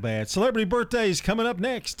 That's so bad. Celebrity birthdays coming up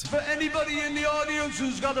next. For anybody in the audience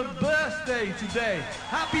who's got a birthday today,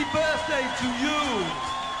 happy birthday to you.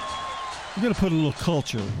 We're going to put a little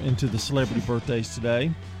culture into the celebrity birthdays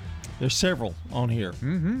today. There's several on here,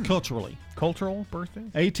 culturally. Cultural birthday?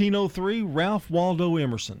 1803, Ralph Waldo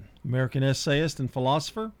Emerson, American essayist and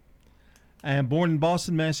philosopher, and born in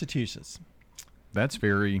Boston, Massachusetts. That's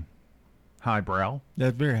very highbrow.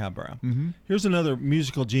 That's very highbrow. Here's another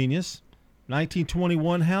musical genius.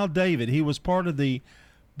 1921, Hal David. He was part of the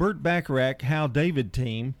Burt Bacharach Hal David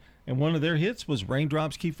team, and one of their hits was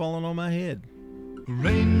Raindrops Keep Falling on My Head.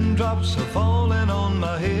 Raindrops are falling on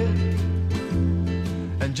my head,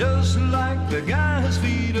 and just like the guy's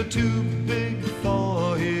feet are too big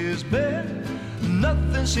for his bed,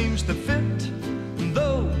 nothing seems to fit.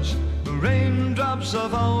 Those raindrops are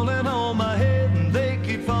falling on my head, and they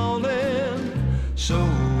keep falling, so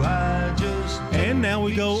I just... And now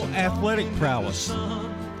we go athletic prowess.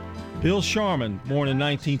 Bill Sharman, born in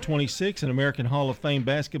 1926, an American Hall of Fame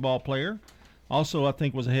basketball player, Also, I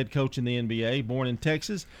think was a head coach in the NBA. Born in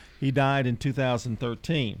Texas, he died in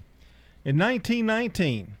 2013. In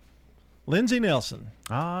 1919, Lindsey Nelson.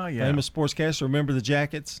 Ah, yeah. Famous sportscaster. Remember the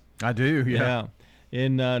Jackets? I do, yeah.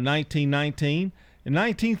 In 1919. In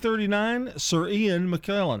 1939, Sir Ian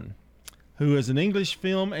McKellen, who is an English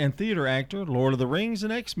film and theater actor, Lord of the Rings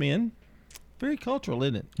and X-Men. Very cultural,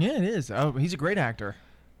 isn't it? Yeah, it is. Oh, he's a great actor.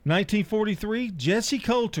 1943, Jessie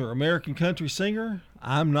Coulter, American country singer,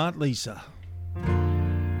 I'm Not Lisa.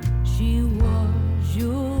 She was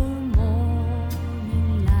your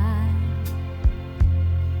morning light.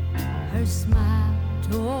 Her smile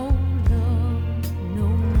told of no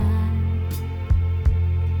night.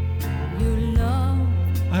 Your love.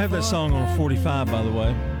 I have that song on 45, by the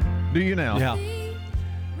way. Do you now? Yeah.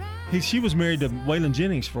 She was married to Waylon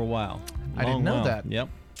Jennings for a while. I didn't know that. Yep.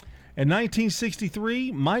 In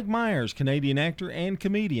 1963, Mike Myers, Canadian actor and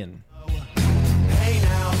comedian. Hey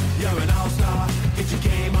now, you're an all-star. Get your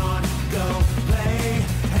game on, go play.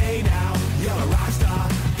 Hey now, you're a rock star.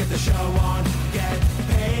 Get the show on, get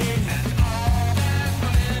paid. And all that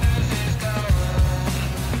glitters is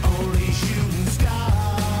gold. Only shooting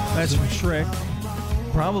stars. That's from Shrek.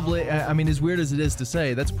 Probably, I mean, as weird as it is to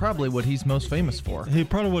say, that's probably what he's most famous for. He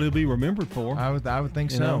probably what he'll be remembered for. I would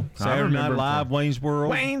think so. Saturday Night Live, Wayne's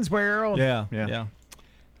World. Wayne's World. Yeah.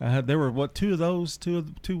 There were two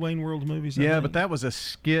Wayne World movies. Yeah, but that was a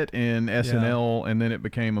skit in SNL, and then it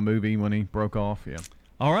became a movie when he broke off. Yeah.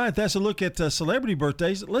 All right, that's a look at celebrity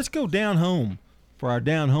birthdays. Let's go down home for our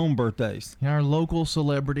down home birthdays. Our local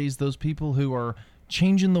celebrities, those people who are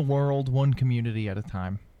changing the world one community at a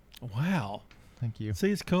time. Wow. Thank you. See,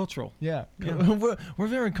 it's cultural. Yeah. We're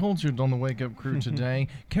very cultured on the Wake Up Crew today.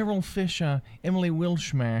 Carol Fisher, Emily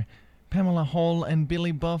Wilshmer, Pamela Hall, and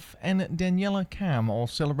Billy Buff, and Daniela Cam all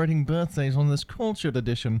celebrating birthdays on this cultured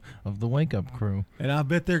edition of the Wake Up Crew. And I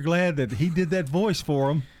bet they're glad that he did that voice for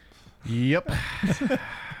them. Yep.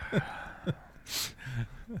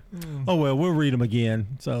 Oh, well, we'll read them again.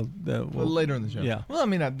 So later in the show. Yeah. Well, I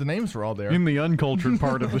mean, the names are all there. In the uncultured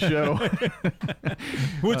part of the show.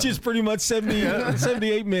 Which is pretty much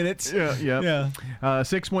 78 minutes. Yeah.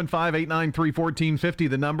 615-893-1450,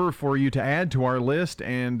 the number for you to add to our list,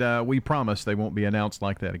 and we promise they won't be announced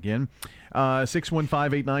like that again.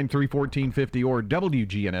 615-893-1450 or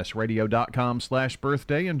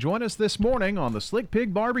WGNSradio.com/birthday, and join us this morning on the Slick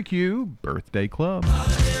Pig Barbecue Birthday Club.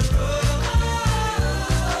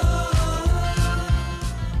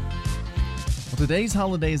 Today's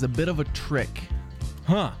holiday is a bit of a trick.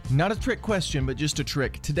 Huh. Not a trick question, but just a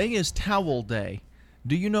trick. Today is Towel Day.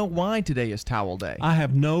 Do you know why today is Towel Day? I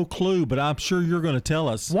have no clue, but I'm sure you're going to tell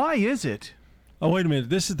us. Why is it? Oh, wait a minute.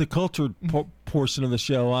 This is the cultured portion of the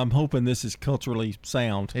show. I'm hoping this is culturally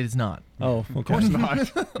sound. It is not. Oh, okay. Of course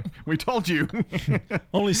not. We told you.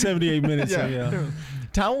 Only 78 minutes. Yeah.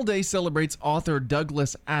 Towel Day celebrates author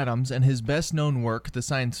Douglas Adams and his best-known work, the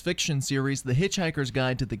science fiction series The Hitchhiker's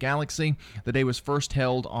Guide to the Galaxy. The day was first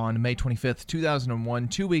held on May 25th, 2001,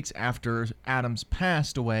 2 weeks after Adams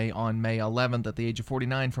passed away on May 11th at the age of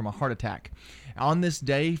 49 from a heart attack. On this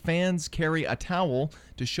day, fans carry a towel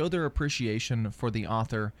to show their appreciation for the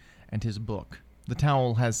author and his book. The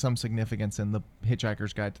towel has some significance in the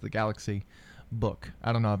Hitchhiker's Guide to the Galaxy book.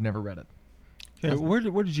 I don't know. I've never read it. Okay,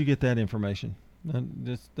 where did you get that information?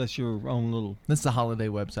 That's your own little... That's the holiday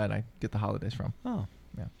website I get the holidays from. Oh.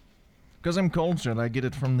 Yeah. Because I'm cultured, I get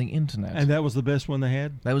it from the internet. And that was the best one they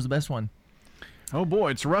had? That was the best one. Oh,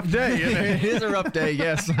 boy, it's a rough day, isn't it? It is a rough day,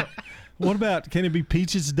 yes. What about, can it be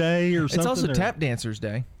Peaches Day or something? It's also Tap Dancers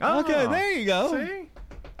Day. Okay, there you go. See?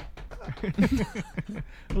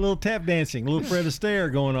 A little tap dancing, a little Fred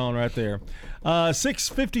Astaire going on right there.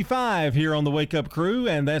 6:55 here on the Wake Up Crew,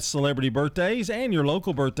 and that's celebrity birthdays and your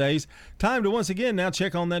local birthdays. Time to once again now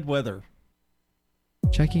check on that weather.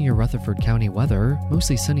 Checking your Rutherford County weather,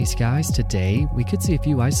 mostly sunny skies today. We could see a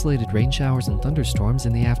few isolated rain showers and thunderstorms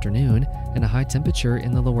in the afternoon and a high temperature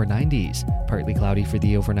in the lower 90s. Partly cloudy for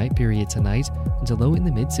the overnight period tonight until low in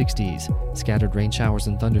the mid-60s. Scattered rain showers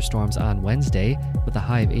and thunderstorms on Wednesday with a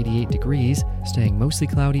high of 88 degrees, staying mostly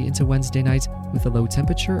cloudy into Wednesday night with a low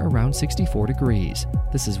temperature around 64 degrees.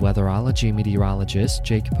 This is weatherology meteorologist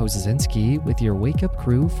Jake Pozazinski with your Wake Up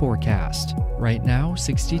Crew forecast. Right now,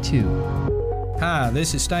 62. Hi,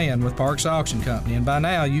 this is Stan with Parks Auction Company, and by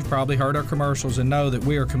now you've probably heard our commercials and know that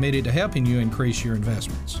we are committed to helping you increase your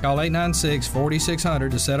investments. Call 896-4600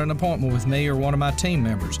 to set an appointment with me or one of my team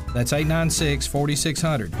members. That's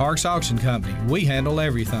 896-4600. Parks Auction Company. We handle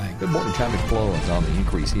everything. Good morning. Traffic flow is on the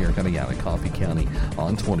increase here coming out of Coffee County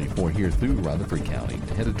on 24 here through Rutherford County.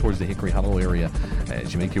 Headed towards the Hickory Hollow area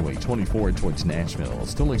as you make your way 24 towards Nashville.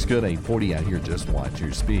 Still looks good. 840 out here. Just watch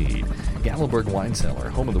your speed. Gatlinburg Wine Cellar,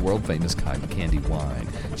 home of the world famous cotton candy wine.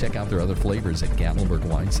 Check out their other flavors at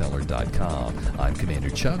GatlinburgWineCellar.com. I'm Commander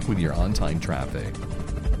Chuck with your on-time traffic.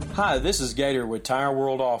 Hi, this is Gator with Tire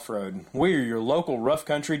World Off-Road. We are your local rough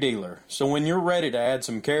country dealer. So when you're ready to add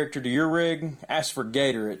some character to your rig, ask for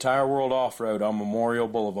Gator at Tire World Off-Road on Memorial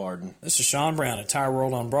Boulevard. This is Sean Brown at Tire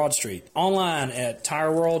World on Broad Street. Online at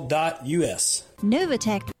tireworld.us.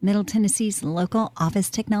 Novatech, Middle Tennessee's local office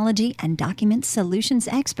technology and document solutions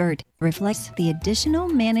expert, reflects the additional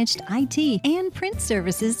managed IT and print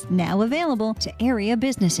services now available to area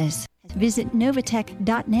businesses. Visit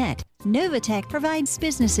Novatech.net. Novatech provides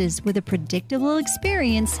businesses with a predictable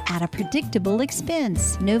experience at a predictable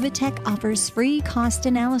expense. Novatech offers free cost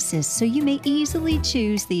analysis so you may easily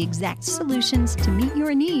choose the exact solutions to meet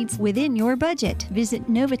your needs within your budget. Visit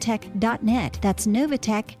Novatech.net. That's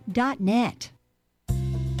Novatech.net.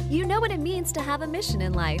 You know what it means to have a mission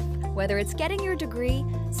in life. Whether it's getting your degree,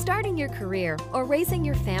 starting your career, or raising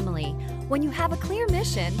your family, when you have a clear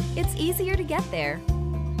mission, it's easier to get there.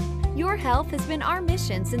 Your health has been our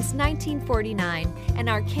mission since 1949, and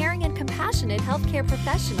our caring and compassionate healthcare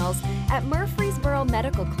professionals at Murfreesboro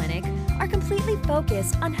Medical Clinic are completely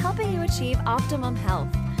focused on helping you achieve optimum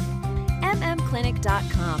health.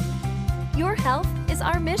 mmclinic.com. Your health is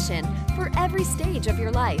our mission for every stage of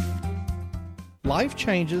your life. Life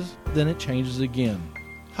changes, then it changes again.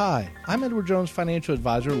 Hi, I'm Edward Jones Financial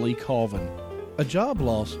Advisor Lee Colvin. A job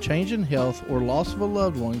loss, change in health, or loss of a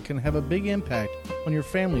loved one can have a big impact on your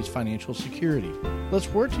family's financial security. Let's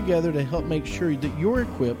work together to help make sure that you're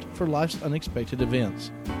equipped for life's unexpected events.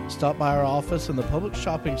 Stop by our office in the Public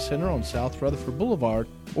Shopping Center on South Rutherford Boulevard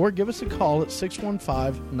or give us a call at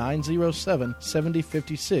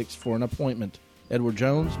 615-907-7056 for an appointment. Edward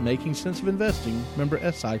Jones, Making Sense of Investing, member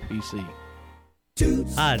SIPC.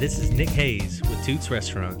 Hi, this is Nick Hayes with Toots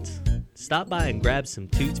Restaurants. Stop by and grab some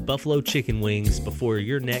Toots Buffalo Chicken Wings before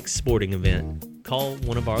your next sporting event. Call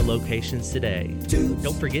one of our locations today.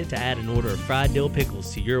 Don't forget to add an order of fried dill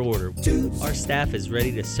pickles to your order. Our staff is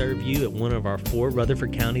ready to serve you at one of our 4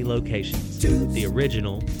 Rutherford County locations. The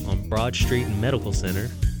Original on Broad Street and Medical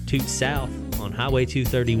Center, Toots South on Highway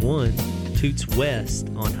 231, Toots West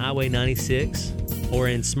on Highway 96, or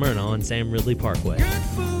in Smyrna on Sam Ridley Parkway.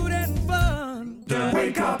 The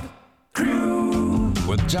Wake Up Crew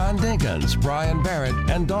with John Dinkins, Brian Barrett,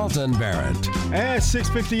 and Dalton Barrett. At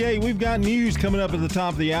 6:58, we've got news coming up at the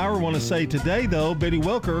top of the hour. I want to say today, though, Betty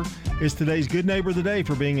Welker is today's Good Neighbor of the Day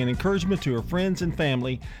for being an encouragement to her friends and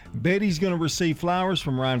family. Betty's going to receive flowers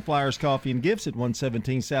from Ryan Flowers Coffee and Gifts at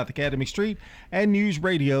 117 South Academy Street and News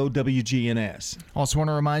Radio WGNS. Also want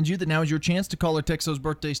to remind you that now is your chance to call or text those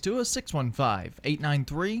birthdays to us.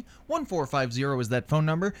 615-893-1450 is that phone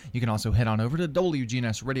number. You can also head on over to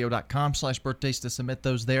WGNSradio.com/birthdays to submit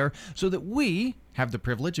those there so that we have the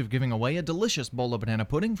privilege of giving away a delicious bowl of banana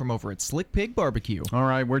pudding from over at Slick Pig Barbecue. All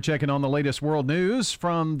right, we're checking on the latest world news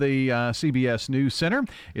from the CBS News Center.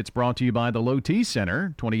 It's brought to you by the Low T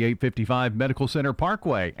Center, 2855 Medical Center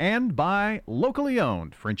Parkway, and by locally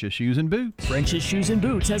owned French's Shoes and Boots. French's Shoes and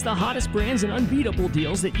Boots has the hottest brands and unbeatable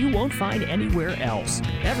deals that you won't find anywhere else.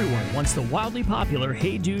 Everyone wants the wildly popular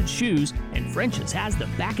Hey Dude shoes, and French's has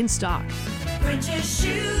them back in stock. French's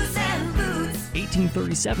Shoes and Boots.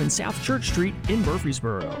 1837 South Church Street in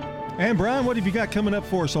Murfreesboro. And Brian, what have you got coming up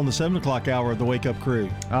for us on the 7 o'clock hour of the Wake Up Crew?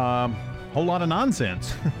 Whole lot of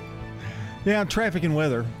nonsense. Yeah, traffic and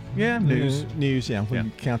weather. Yeah, news. News, yeah, we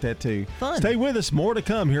can count that too. Fun. Stay with us. More to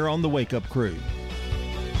come here on the Wake Up Crew.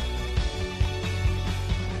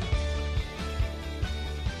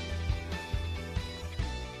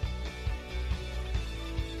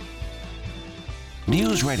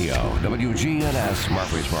 News Radio, WGNS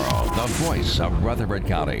Murfreesboro, the voice of Rutherford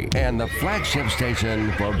County, and the flagship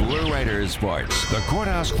station for Blue Raiders sports. The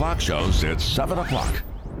Courthouse Clock shows it's 7 o'clock.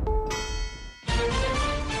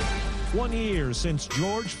 1 year since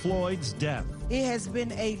George Floyd's death. It has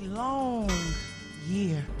been a long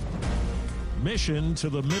year. Mission to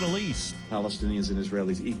the Middle East. Palestinians and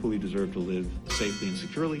Israelis equally deserve to live safely and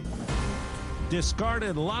securely.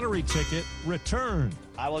 Discarded lottery ticket returned.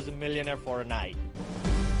 I was a millionaire for a night.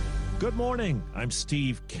 Good morning. I'm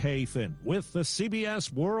Steve Kathan with the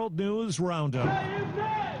CBS World News Roundup.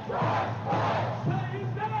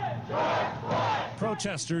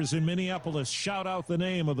 Protesters in Minneapolis shout out the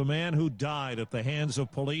name of the man who died at the hands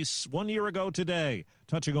of police 1 year ago today,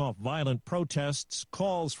 touching off violent protests,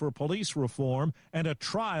 calls for police reform, and a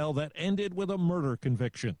trial that ended with a murder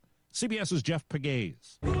conviction. CBS's Jeff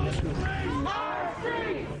Pegues.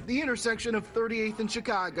 The intersection of 38th and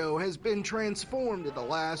Chicago has been transformed in the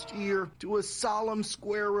last year to a solemn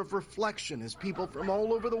square of reflection as people from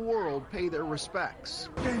all over the world pay their respects.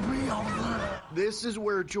 This is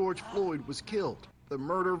where George Floyd was killed. The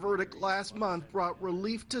murder verdict last month brought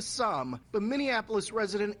relief to some, but Minneapolis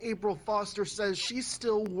resident April Foster says she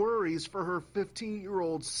still worries for her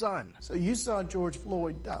 15-year-old son. So you saw George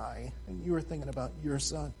Floyd die, and you were thinking about your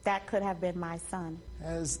son. That could have been my son.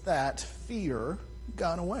 Has that fear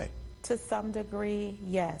gone away? To some degree,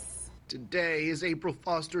 yes. Today is April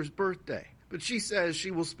Foster's birthday, but she says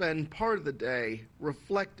she will spend part of the day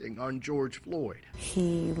reflecting on George Floyd.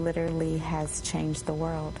 He literally has changed the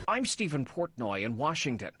world. I'm Stephen Portnoy in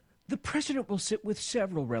Washington. The president will sit with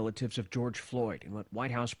several relatives of George Floyd in what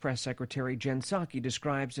White House Press Secretary Jen Psaki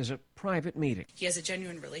describes as a private meeting. He has a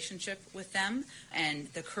genuine relationship with them, and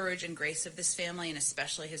the courage and grace of this family, and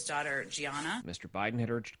especially his daughter, Gianna. Mr. Biden had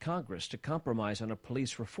urged Congress to compromise on a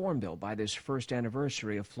police reform bill by this first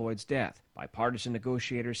anniversary of Floyd's death. Bipartisan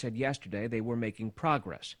negotiators said yesterday they were making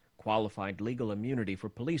progress. Qualified legal immunity for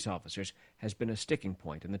police officers has been a sticking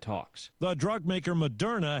point in the talks. The drug maker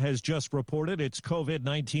Moderna has just reported its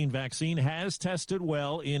COVID-19 vaccine has tested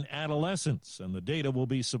well in adolescents, and the data will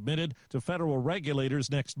be submitted to federal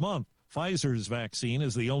regulators next month. Pfizer's vaccine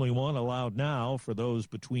is the only one allowed now for those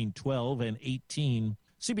between 12 and 18.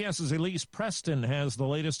 CBS's Elise Preston has the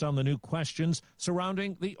latest on the new questions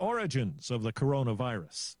surrounding the origins of the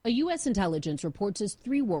coronavirus. A U.S. intelligence report says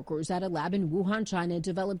 3 workers at a lab in Wuhan, China,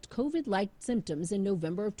 developed COVID-like symptoms in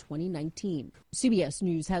November of 2019. CBS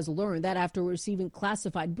News has learned that after receiving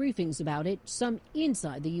classified briefings about it, some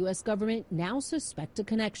inside the U.S. government now suspect a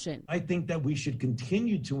connection. I think that we should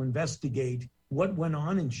continue to investigate what went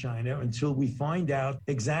on in China until we find out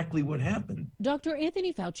exactly what happened. Dr.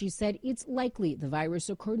 Anthony Fauci said it's likely the virus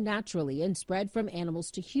occurred naturally and spread from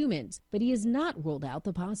animals to humans, but he has not ruled out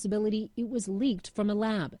the possibility it was leaked from a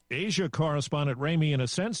lab. Asia correspondent Ramy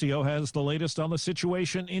Inocencio has the latest on the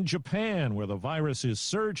situation in Japan, where the virus is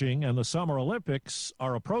surging and the Summer Olympics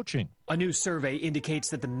are approaching. A new survey indicates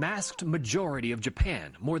that the masked majority of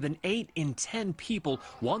Japan, more than 8 in 10 people,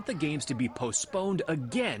 want the games to be postponed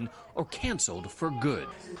again or canceled for good.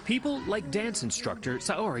 People like dance instructor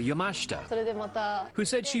Saori Yamashita, who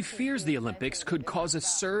said she fears the Olympics could cause a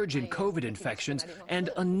surge in COVID infections and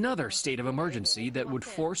another state of emergency that would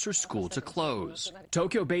force her school to close.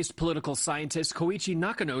 Tokyo-based political scientist Koichi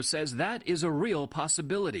Nakano says that is a real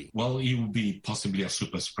possibility. Well, it would be possibly a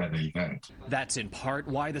super spreader event. That's in part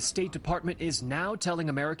why the State Department is now telling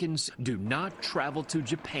Americans do not travel to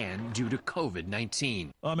Japan due to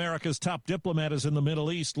COVID-19. America's top diplomat is in the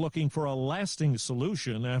Middle East looking for a lasting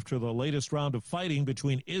solution after the latest round of fighting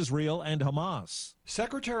between Israel and Hamas.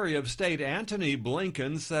 Secretary of State Antony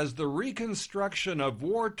Blinken says the reconstruction of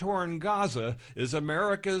war-torn Gaza is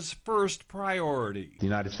America's first priority. The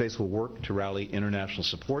United States will work to rally international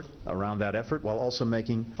support around that effort while also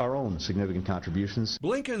making our own significant contributions.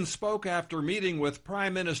 Blinken spoke after meeting with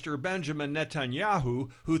Prime Minister Benjamin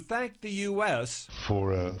Netanyahu, who thanked the U.S.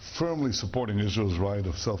 for firmly supporting Israel's right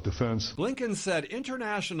of self-defense. Blinken said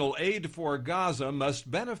international aid for Gaza must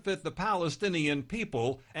benefit the Palestinian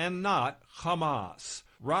people and not Hamas.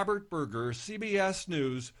 Robert Berger, CBS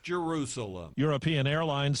News, Jerusalem. European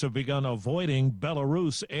airlines have begun avoiding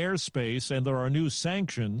Belarus airspace, and there are new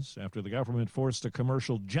sanctions after the government forced a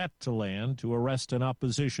commercial jet to land to arrest an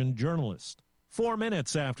opposition journalist. 4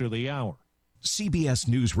 minutes after the hour. CBS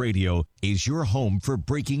News Radio is your home for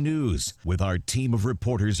breaking news. With our team of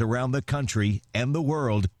reporters around the country and the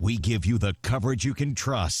world, we give you the coverage you can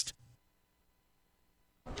trust.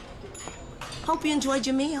 Hope you enjoyed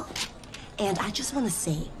your meal. And I just want to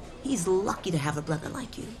say, he's lucky to have a brother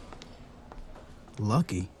like you.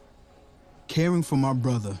 Lucky? Caring for my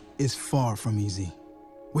brother is far from easy.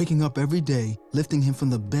 Waking up every day, lifting him from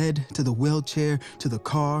the bed to the wheelchair to the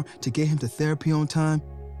car to get him to therapy on time,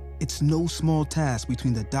 it's no small task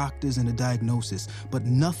between the doctors and the diagnosis, but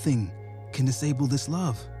nothing can disable this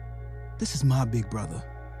love. This is my big brother,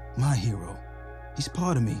 my hero. He's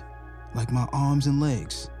part of me, like my arms and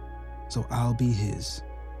legs, so I'll be his.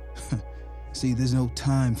 See, there's no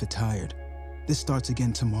time for tired. This starts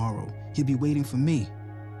again tomorrow. He'll be waiting for me.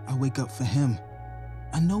 I wake up for him.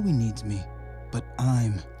 I know he needs me, but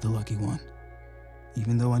I'm the lucky one,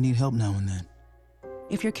 even though I need help now and then.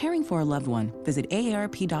 If you're caring for a loved one, visit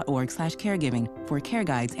aarp.org/caregiving for care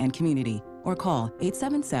guides and community. or call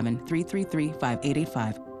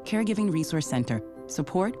 877-333-5885. Caregiving Resource Center.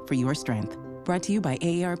 Support for your strength. Brought to you by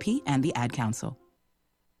AARP and the Ad Council.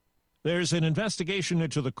 There's an investigation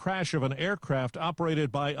into the crash of an aircraft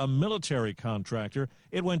operated by a military contractor.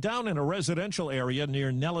 It went down in a residential area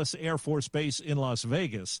near Nellis Air Force Base in Las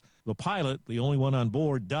Vegas. The pilot, the only one on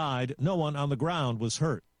board, died. No one on the ground was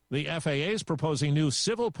hurt. The FAA is proposing new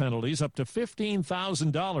civil penalties up to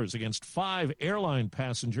 $15,000 against 5 airline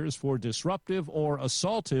passengers for disruptive or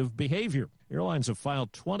assaultive behavior. Airlines have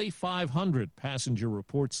filed 2,500 passenger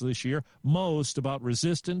reports this year, most about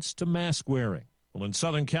resistance to mask wearing. Well, in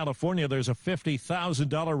Southern California, there's a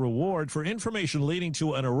 $50,000 reward for information leading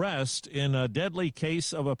to an arrest in a deadly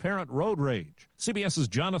case of apparent road rage. CBS's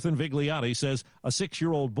Jonathan Vigliotti says a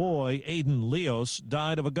 6-year-old boy, Aiden Leos,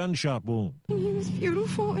 died of a gunshot wound. And he was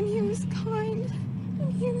beautiful, and he was kind,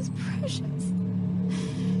 and he was precious.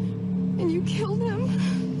 And you killed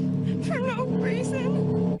him for no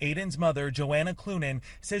reason. Aiden's mother, Joanna Clunan,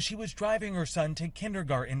 says she was driving her son to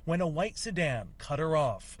kindergarten when a white sedan cut her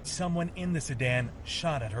off. Someone in the sedan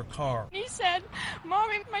shot at her car. He said,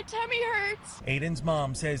 "Mommy, my tummy hurts." Aiden's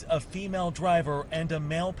mom says a female driver and a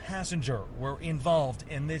male passenger were involved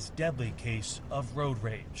in this deadly case of road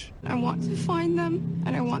rage. I want to find them,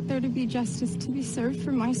 and I want there to be justice to be served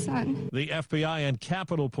for my son. The FBI and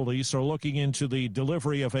Capitol Police are looking into the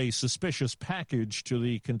delivery of a suspicious package to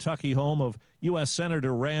the Kentucky home of U.S.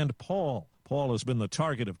 Senator Rand Paul. Paul has been the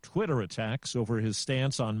target of Twitter attacks over his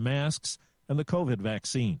stance on masks and the COVID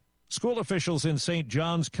vaccine. School officials in St.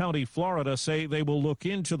 Johns County, Florida, say they will look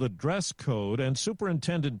into the dress code, and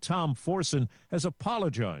Superintendent Tom Forson has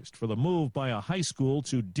apologized for the move by a high school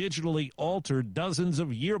to digitally alter dozens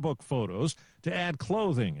of yearbook photos to add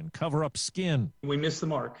clothing and cover up skin. We missed the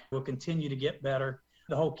mark. We'll continue to get better.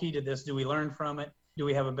 The whole key to this, do we learn from it? Do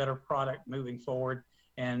we have a better product moving forward?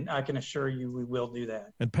 And I can assure you we will do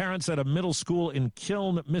that. And parents at a middle school in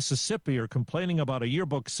Kiln, Mississippi are complaining about a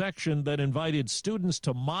yearbook section that invited students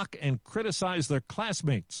to mock and criticize their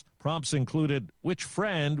classmates. Prompts included, which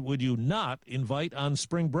friend would you not invite on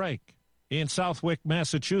spring break? In Southwick,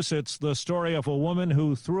 Massachusetts, the story of a woman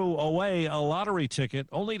who threw away a lottery ticket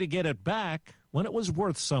only to get it back when it was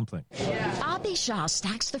worth something. Abby Shaw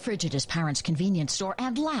stacks the fridge at his parents' convenience store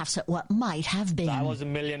and laughs at what might have been. I was a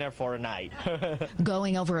millionaire for a night.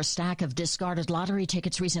 Going over a stack of discarded lottery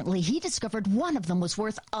tickets recently, he discovered one of them was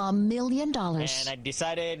worth $1 million. And I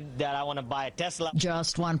decided that I want to buy a Tesla.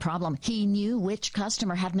 Just one problem. He knew which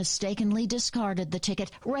customer had mistakenly discarded the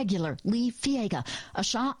ticket. Regular Lee Fiega. A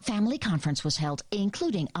Shaw family conference was held,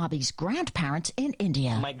 including Abby's grandparents in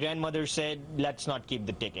India. My grandmother said, let's not keep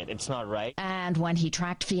the ticket. It's not right. And when he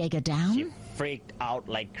tracked Fiega down, she freaked out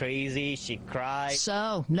like crazy. She cried.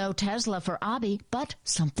 So, no Tesla for Abby, but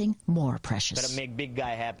something more precious. Gotta make big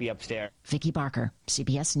guy happy upstairs. Vicki Barker,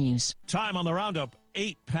 CBS News. Time on the roundup,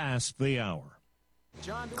 8 past the hour.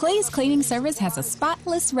 Clay's Cleaning Service has a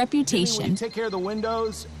spotless reputation. Jimmy, take care of the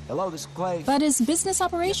windows. Hello, this is Clay. But his business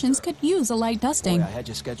operations could use a light dusting. Boy, I had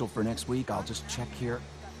you scheduled for next week. I'll just check here.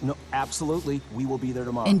 No, absolutely. We will be there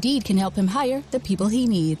tomorrow. Indeed can help him hire the people he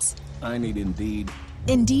needs. I need Indeed.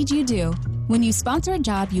 Indeed you do. When you sponsor a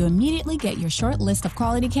job, you immediately get your short list of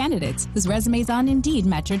quality candidates whose resumes on Indeed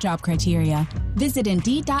match your job criteria. Visit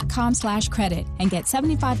Indeed.com/credit and get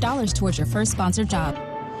 $75 towards your first sponsored job.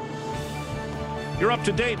 You're up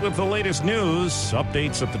to date with the latest news,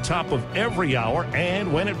 updates at the top of every hour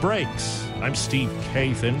and when it breaks. I'm Steve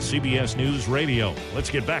Kathan, CBS News Radio. Let's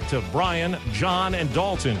get back to Brian, John, and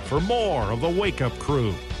Dalton for more of the Wake Up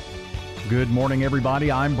Crew. Good morning,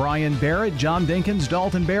 everybody. I'm Brian Barrett. John Dinkins,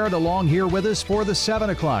 Dalton Barrett along here with us for the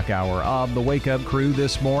 7 o'clock hour of the Wake Up Crew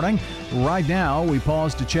this morning. Right now, we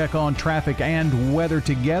pause to check on traffic and weather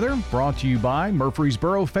together. Brought to you by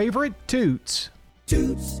Murfreesboro favorite Toots.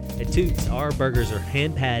 Toots. At Toots, our burgers are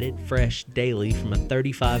hand-patted, fresh, daily from a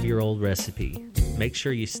 35-year-old recipe. Make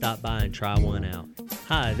sure you stop by and try one out.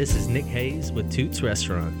 Hi, this is Nick Hayes with Toots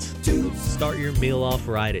Restaurants. Toots. Start your meal off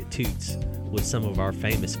right at Toots with some of our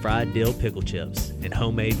famous fried dill pickle chips and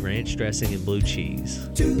homemade ranch dressing and blue cheese.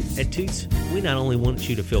 Toots. At Toots, we not only want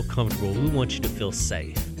you to feel comfortable, we want you to feel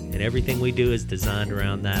safe. And everything we do is designed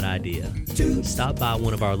around that idea. Toots. Stop by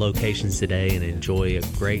one of our locations today and enjoy a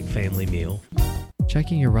great family meal.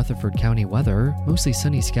 Checking your Rutherford County weather, mostly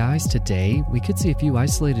sunny skies today. We could see a few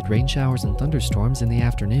isolated rain showers and thunderstorms in the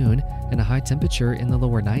afternoon and a high temperature in the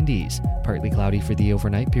lower 90s. Partly cloudy for the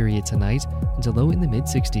overnight period tonight and a low in the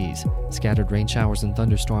mid-60s. Scattered rain showers and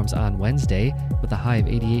thunderstorms on Wednesday with a high of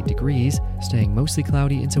 88 degrees, staying mostly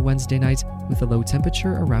cloudy into Wednesday night with a low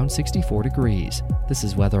temperature around 64 degrees. This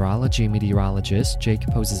is weatherology meteorologist Jake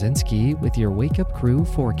Pozesinski with your Wake Up Crew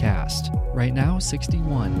forecast. Right now,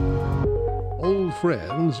 61. Old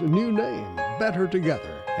friends, new name, better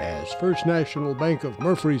together, as First National Bank of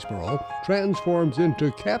Murfreesboro transforms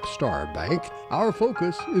into Capstar Bank. Our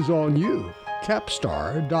focus is on you.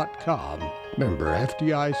 Capstar.com. Member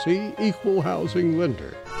FDIC, equal housing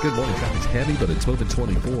lender. Good morning. Traffic's heavy, but it's moving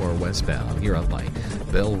 24 westbound here up by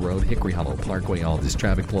Bell Road, Hickory Hollow Parkway. All this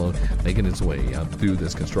traffic flow making its way up through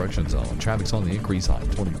this construction zone. Traffic's on the increase on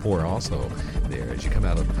 24 also there as you come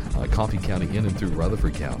out of Coffee County in and through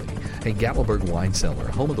Rutherford County. Hey, Gatlinburg Wine Cellar,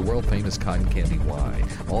 home of the world famous cotton candy wine.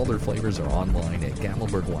 All their flavors are online at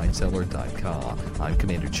GatlinburgWineCellar.com. I'm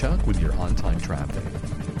Commander Chuck with your on-time traffic.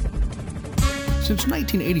 Since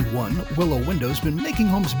 1981, Willow Window's been making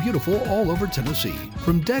homes beautiful all over Tennessee,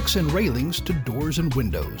 from decks and railings to doors and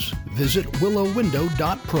windows. Visit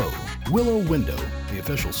willowwindow.pro. Willow Window, the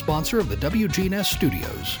official sponsor of the WGNS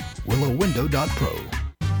studios. willowwindow.pro.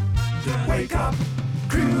 The Wake Up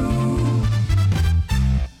Crew.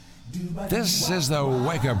 This is the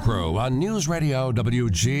Wake Up Crew on News Radio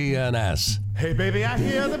WGNS. Hey baby, I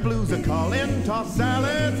hear the blues are calling, tossed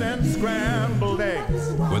salads and scrambled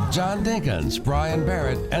eggs. With John Dinkins, Brian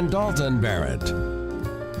Barrett, and Dalton Barrett.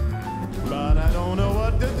 But I don't know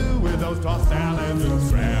what to do with those tossed salads and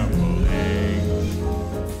scrambled eggs.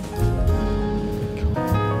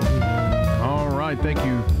 All right, thank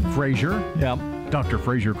you, Frazier. Yep. Dr.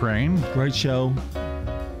 Frazier Crane. Great show.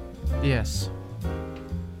 Yes.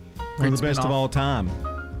 One of the best of all time.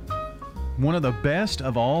 One of the best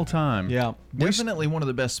of all time. Yeah. Definitely one of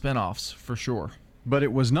the best spinoffs, for sure. But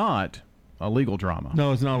it was not a legal drama.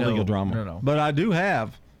 No, it's not a legal drama. No. But I do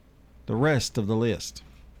have the rest of the list.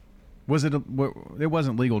 Was it? It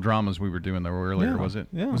wasn't legal dramas we were doing though earlier, was it?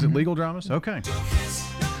 Yeah. Was it legal dramas? Okay.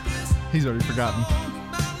 He's already forgotten.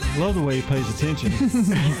 Love the way he pays attention.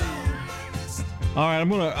 All right, I'm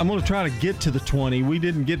gonna try to get to the 20. We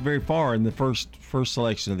didn't get very far in the first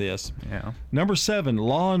selection of this. Yeah. Number 7,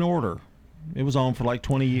 Law and Order. It was on for like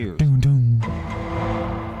 20 years. You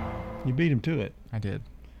beat him to it. I did.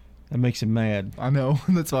 That makes him mad. I know.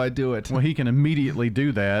 That's why I do it. Well, he can immediately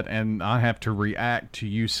do that, and I have to react to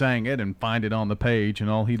you saying it and find it on the page, and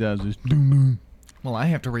all he does is Well, I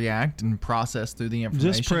have to react and process through the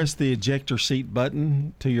information. Just press the ejector seat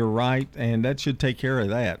button to your right, and that should take care of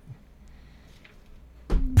that.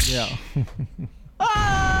 Yeah.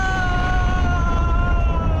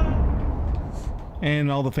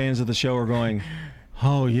 And all the fans of the show are going,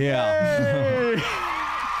 oh, yeah.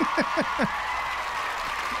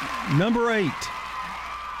 Number 8,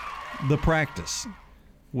 The Practice,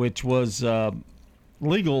 which was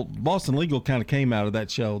legal. Boston Legal kind of came out of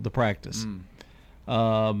that show, The Practice.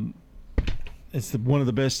 It's one of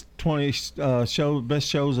the best best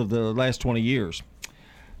shows of the last 20 years.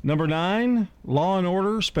 Number 9, Law and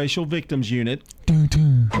Order Special Victims Unit.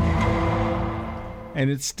 And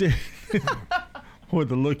it's still, with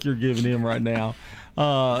the look you're giving him right now,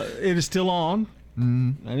 it is still on,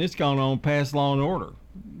 and it's gone on past Law and Order.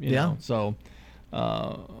 You know? So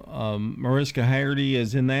Mariska Hargitay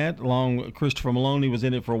is in that, along with Christopher Maloney was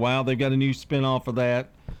in it for a while. They've got a new spinoff of that.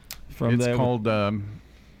 It's called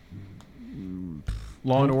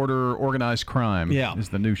Law and Order Organized Crime is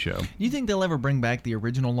the new show. You think they'll ever bring back the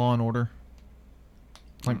original Law and Order?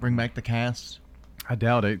 Like bring back the cast? I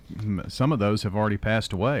doubt it. Some of those have already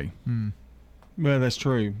passed away. Well, that's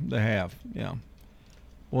true. They have, yeah.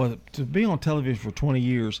 Well, to be on television for 20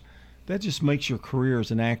 years, that just makes your career as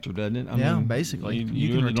an actor, doesn't it? I mean, basically.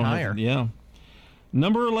 You really can retire. Yeah.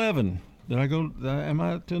 Number 11. Did I go? Am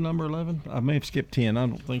I to number 11? I may have skipped 10. I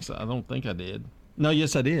don't think so. I don't think I did. No,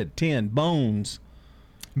 yes, I did. 10. Bones.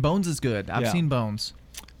 Bones is good. I've seen Bones.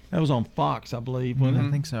 That was on Fox, I believe. I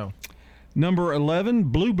think so. Number 11,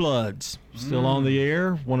 Blue Bloods. Still on the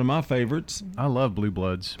air. One of my favorites. I love Blue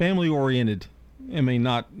Bloods. Family oriented. I mean,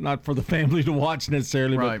 not for the family to watch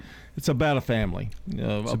necessarily, but it's about a family.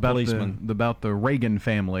 It's a about policeman. about the Reagan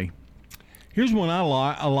family. Here's one I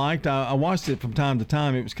liked. I watched it from time to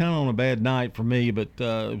time. It was kind of on a bad night for me, but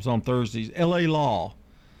it was on Thursdays. L.A. Law.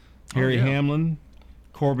 Harry Hamlin,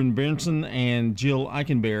 Corbin Benson, and Jill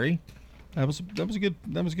Eikenberry. That was a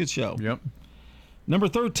good show. Yep. Number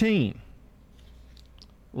 13,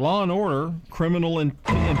 Law and Order: Criminal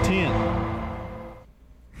Intent.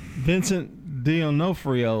 Vincent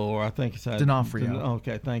D'Onofrio, or I think it's D'Onofrio.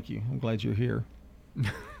 Okay, thank you. I'm glad you're here.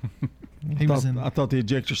 I thought the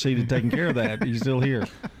ejector seat had taken care of that. He's still here.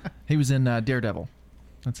 He was in Daredevil.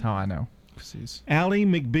 That's how I know. Ally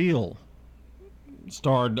McBeal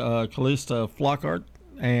starred Callista Flockhart,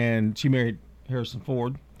 and she married Harrison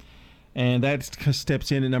Ford. And that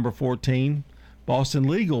steps in at number 14. Boston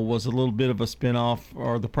Legal was a little bit of a spinoff,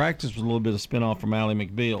 or The Practice was a little bit of a spinoff from Ally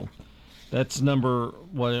McBeal. That's number,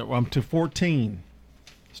 I'm to 14.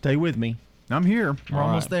 Stay with me. I'm here. We're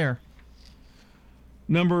almost there.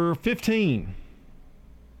 Number 15.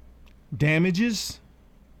 Damages.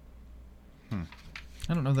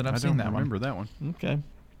 I don't know that I've seen that one. I don't remember that one. Okay.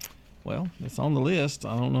 Well, it's on the list.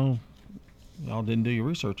 I don't know. Y'all didn't do your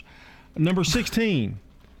research. Number 16,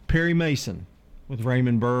 Perry Mason with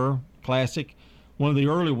Raymond Burr. Classic. One of the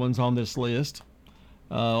early ones on this list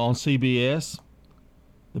on CBS.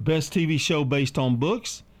 The best TV show based on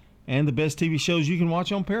books and the best TV shows you can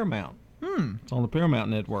watch on Paramount. It's on the Paramount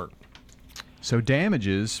Network. So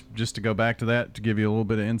Damages, just to go back to that, to give you a little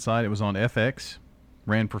bit of insight, it was on FX,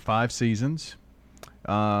 ran for 5 seasons,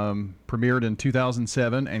 premiered in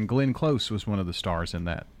 2007, and Glenn Close was one of the stars in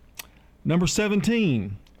that. Number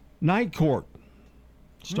 17, Night Court,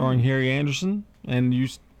 starring Harry Anderson. And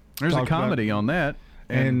there's a comedy on that.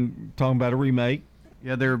 And talking about a remake.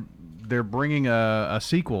 Yeah, they're bringing a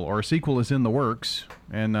sequel, or a sequel is in the works,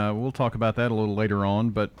 and we'll talk about that a little later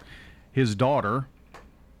on. But his daughter,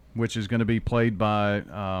 which is going to be played by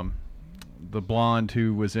the blonde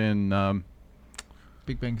who was in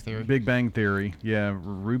Big Bang Theory. Big Bang Theory, yeah,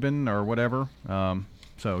 Ruben or whatever. Let's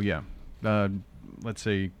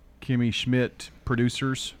see, Kimmy Schmidt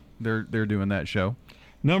producers. They're doing that show.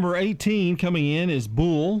 Number 18 coming in is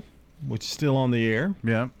Bull, which is still on the air.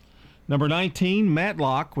 Yeah. Number 19,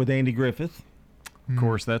 Matlock with Andy Griffith. Of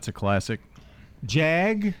course, that's a classic.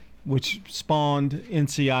 Jag, which spawned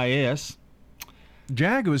NCIS.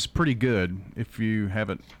 Jag was pretty good. If you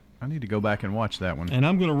haven't, I need to go back and watch that one. And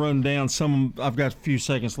I'm going to run down I've got a few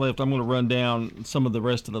seconds left. I'm going to run down some of the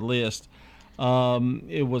rest of the list.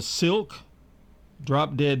 It was Silk,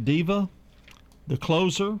 Drop Dead Diva, The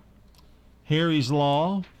Closer, Harry's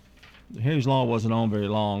Law. Harry's Law wasn't on very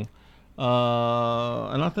long.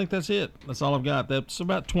 And I think that's it. That's all I've got. That's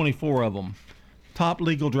about 24 of them. Top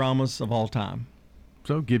legal dramas of all time.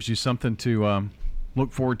 So it gives you something to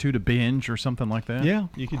look forward to binge or something like that? Yeah,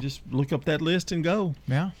 you could just look up that list and go.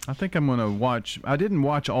 Yeah. I think I'm going to watch. I didn't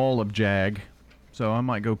watch all of Jag, so I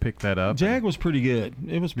might go pick that up. Jag was pretty good.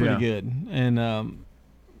 It was pretty good. And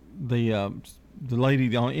the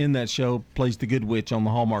lady in that show plays the Good Witch on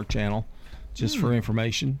the Hallmark Channel, just for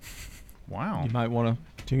information. Wow. You might want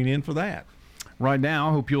to tune in for that. Right now,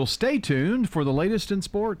 I hope you'll stay tuned for the latest in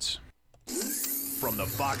sports. From the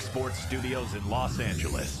Fox Sports Studios in Los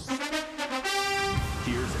Angeles,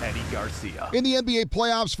 here's Eddie Garcia. In the NBA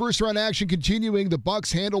playoffs, first-round action continuing. The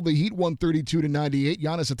Bucks handled the Heat 132-98.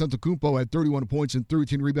 Giannis Antetokounmpo had 31 points and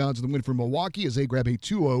 13 rebounds in the win for Milwaukee as they grab a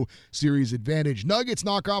 2-0 series advantage. Nuggets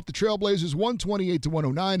knock off the Trailblazers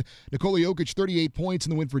 128-109. Nikola Jokic 38 points in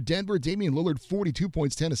the win for Denver. Damian Lillard 42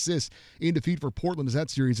 points, 10 assists in defeat for Portland as that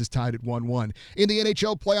series is tied at 1-1. In the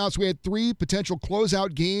NHL playoffs, we had 3 potential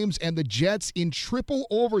closeout games, and the Jets in triple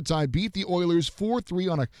overtime beat the Oilers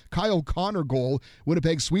 4-3 on a Kyle Connor goal.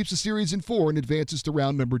 Winnipeg sweeps the series in 4 and advances to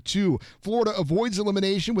round number 2. Florida avoids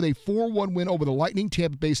elimination with a 4-1 win over the Lightning.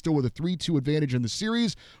 Tampa Bay still with a 3-2 advantage in the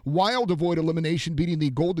series. Wild avoid elimination, beating the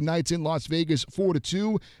Golden Knights in Las Vegas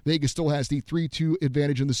 4-2. Vegas still has the 3-2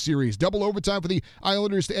 advantage in the series. Double overtime for the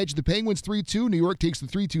Islanders to edge the Penguins 3-2. New York takes the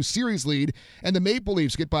 3-2 series lead, and the Maple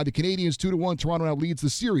Leafs get by the Canadiens 2-1. Toronto now leads the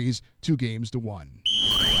series 2-1.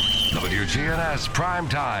 WGNS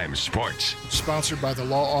Primetime Sports. Sponsored by the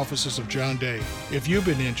law offices of John Day. If you've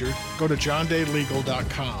been injured, go to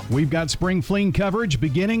johndaylegal.com. We've got spring fling coverage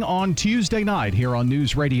beginning on Tuesday night here on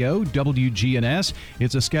News Radio WGNS.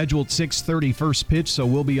 It's a scheduled 6:30 first pitch, so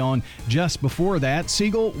we'll be on just before that.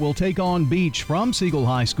 Siegel will take on Beach from Siegel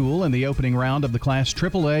High School in the opening round of the Class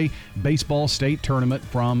AAA Baseball State Tournament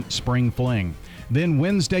from spring fling. Then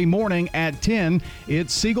Wednesday morning at 10,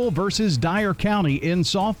 it's Siegel versus Dyer County in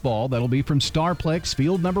softball. That'll be from Starplex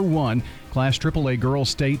Field number 1, Class AAA Girls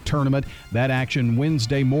State Tournament. That action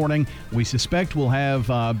Wednesday morning. We suspect we'll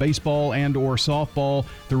have baseball and or softball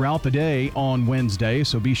throughout the day on Wednesday,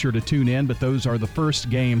 so be sure to tune in. But those are the first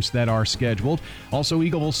games that are scheduled. Also,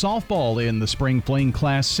 Eagleville softball in the Spring Fling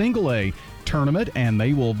Class Single A Tournament, and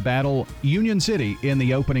they will battle Union City in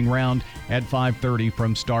the opening round at 5:30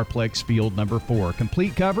 from Starplex Field number 4.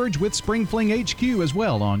 Complete coverage with Spring Fling HQ as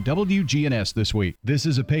well on WGNS this week. This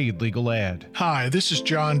is a paid legal ad. Hi, this is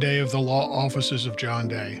John Day of the law offices of John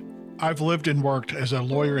Day. I've lived and worked as a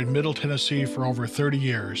lawyer in Middle Tennessee for over 30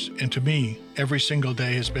 years, and to me, every single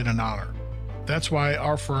day has been an honor. That's why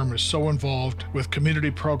our firm is so involved with community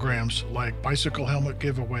programs like bicycle helmet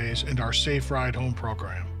giveaways and our Safe Ride Home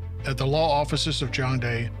program. At the law offices of John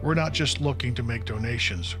Day, we're not just looking to make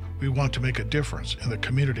donations. We want to make a difference in the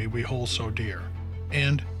community we hold so dear.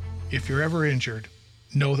 And if you're ever injured,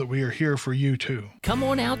 know that we are here for you too. Come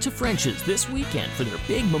on out to French's this weekend for their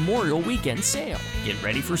big Memorial Weekend sale. Get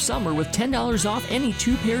ready for summer with $10 off any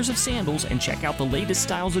 2 pairs of sandals and check out the latest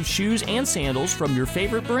styles of shoes and sandals from your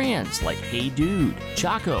favorite brands like Hey Dude,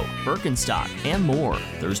 Chaco, Birkenstock, and more.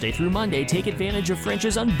 Thursday through Monday, take advantage of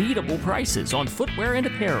French's unbeatable prices on footwear and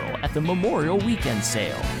apparel at the Memorial Weekend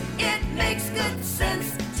sale. It makes good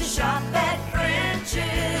sense to shop at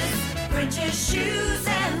French's. French's Shoes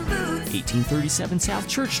and Boots. 1837 South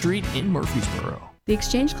Church Street in Murfreesboro. The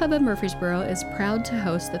Exchange Club of Murfreesboro is proud to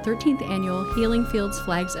host the 13th annual Healing Fields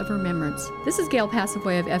Flags of Remembrance. This is Gail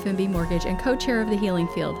Passavoy of FMB Mortgage and co-chair of the Healing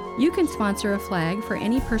Field. You can sponsor a flag for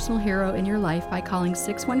any personal hero in your life by calling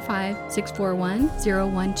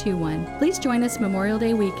 615-641-0121. Please join us Memorial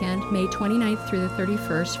Day weekend, May 29th through the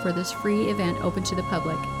 31st for this free event open to the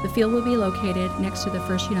public. The field will be located next to the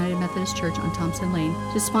First United Methodist Church on Thompson Lane.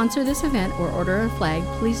 To sponsor this event or order a flag,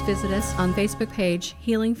 please visit us on Facebook page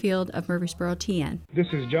Healing Field of Murfreesboro TN. This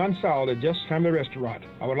is John Sowell at Just Family Restaurant.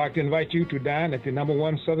 I would like to invite you to dine at the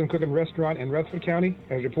 #1 Southern Cooking Restaurant in Rutherford County,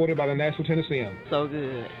 as reported by the Nashville Tennessean. So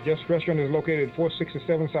good. Just Restaurant is located at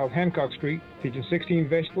 467 South Hancock Street, featuring 16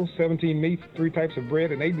 vegetables, 17 meats, 3 types of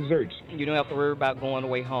bread, and 8 desserts. You don't have to worry about going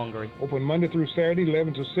away hungry. Open Monday through Saturday,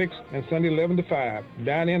 11 to 6, and Sunday, 11 to 5.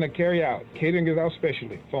 Dine in or carry out. Catering is our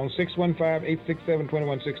specialty. Phone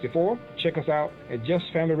 615-867-2164. Check us out at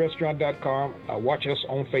justfamilyrestaurant.com or watch us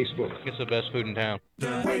on Facebook. It's the best food in town.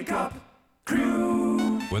 The Wake Up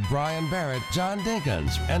Crew with Brian Barrett, John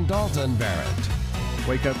Dinkins, and Dalton Barrett.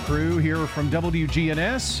 Wake Up Crew here from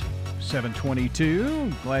WGNS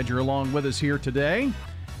 722. Glad you're along with us here today.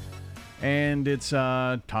 And it's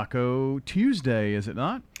Taco Tuesday, is it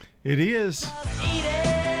not? It is. Eat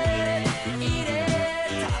it,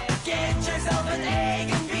 get yourself an egg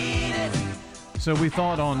and beat it. So we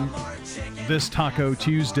thought on this Taco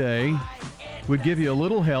Tuesday would give you a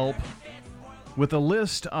little help with a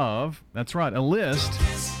list of, that's right, a list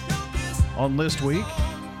on List Week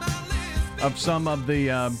of some of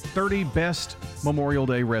the 30 best Memorial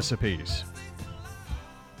Day recipes.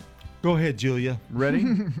 Go ahead, Julia. Ready?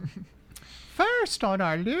 First on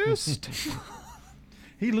our list.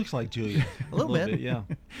 He looks like Julia. A little bit. Yeah.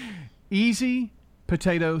 Easy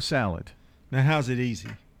potato salad. Now, how's it easy?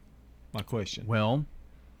 My question. Well,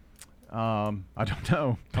 I don't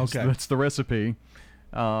know. Okay. That's the recipe.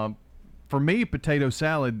 For me, potato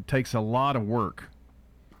salad takes a lot of work.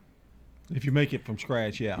 If you make it from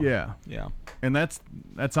scratch, yeah. Yeah. Yeah. And that's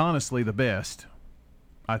honestly the best,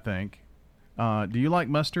 I think. Do you like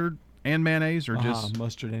mustard and mayonnaise or just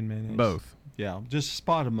mustard and mayonnaise? Both. Yeah, just a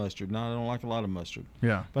spot of mustard. No, I don't like a lot of mustard.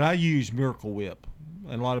 Yeah. But I use Miracle Whip,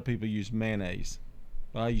 and a lot of people use mayonnaise.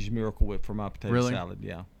 But I use Miracle Whip for my potato salad,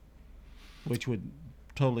 yeah. Which would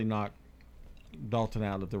totally knock Dalton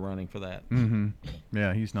out of the running for that. Mm-hmm.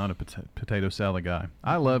 Yeah, he's not a potato salad guy.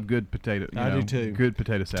 I love good potato. I do too. Good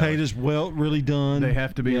potato salad. Potatoes really done. They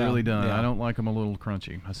have to be really done. Yeah. I don't like them a little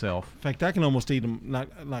crunchy myself. In fact, I can almost eat them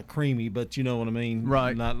not creamy, but you know what I mean.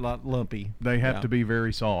 Right. Not lumpy. They have to be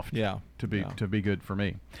very soft. Yeah. To be good for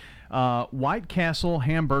me. White Castle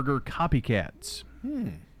hamburger copycats.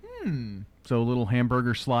 So little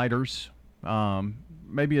hamburger sliders.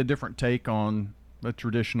 Maybe a different take on the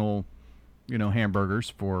traditional, hamburgers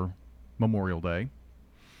for Memorial Day.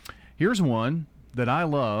 Here's one that I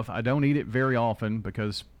love. I don't eat it very often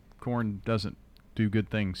because corn doesn't do good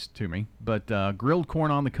things to me, but grilled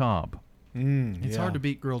corn on the cob. It's hard to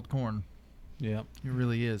beat grilled corn. Yeah. It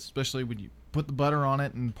really is, especially when you put the butter on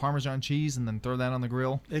it and Parmesan cheese and then throw that on the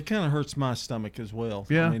grill. It kind of hurts my stomach as well.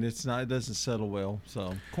 Yeah. I mean, it doesn't settle well.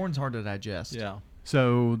 So corn's hard to digest. Yeah.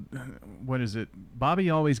 So what is it? Bobby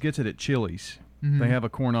always gets it at Chili's. Mm-hmm. They have a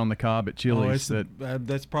corn on the cob at Chili's.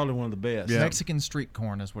 That's probably one of the best. Yeah. Mexican street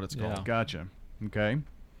corn is what it's called. Yeah. Gotcha. Okay.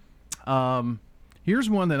 Here's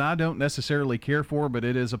one that I don't necessarily care for, but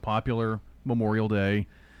it is a popular Memorial Day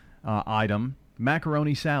item: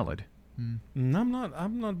 macaroni salad. I'm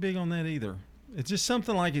not big on that either. It's just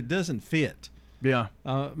something like it doesn't fit. Yeah.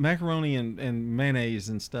 Macaroni and mayonnaise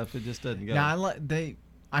and stuff, it just doesn't go. Now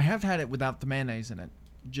I have had it without the mayonnaise in it,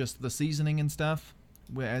 just the seasoning and stuff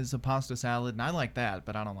as a pasta salad, and I like that,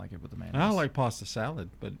 but I don't like it with the mayonnaise. I like pasta salad,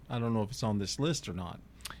 but I don't know if it's on this list or not.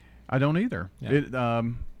 I don't either. Yeah.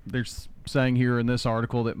 There's saying here in this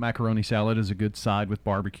article that macaroni salad is a good side with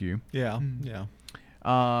barbecue. Yeah,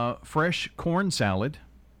 yeah. Fresh corn salad.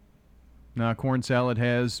 Now, corn salad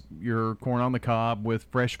has your corn on the cob with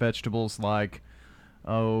fresh vegetables like,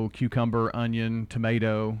 cucumber, onion,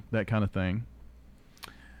 tomato, that kind of thing.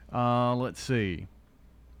 Let's see.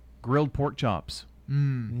 Grilled pork chops.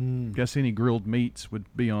 Guess any grilled meats would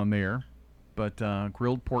be on there. But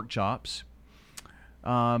grilled pork chops.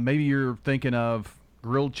 Maybe you're thinking of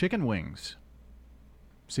grilled chicken wings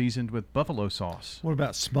seasoned with buffalo sauce. What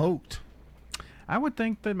about smoked? I would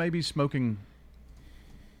think that maybe smoking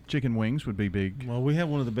chicken wings would be big. Well, we have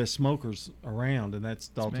one of the best smokers around, and that's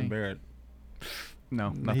Dalton Barrett. No,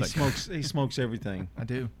 not he that smokes. He smokes everything. I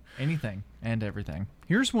do. Anything and everything.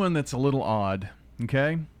 Here's one that's a little odd,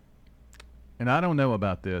 okay? And I don't know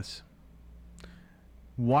about this.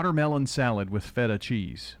 Watermelon salad with feta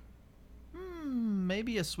cheese.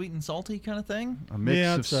 Maybe a sweet and salty kind of thing. A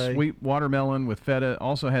mix of sweet watermelon with feta.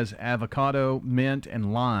 Also has avocado, mint,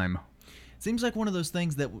 and lime. Seems like one of those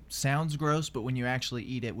things that sounds gross, but when you actually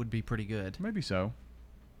eat it would be pretty good. Maybe so.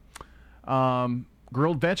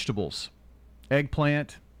 Grilled vegetables.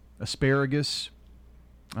 Eggplant, asparagus,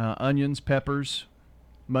 onions, peppers,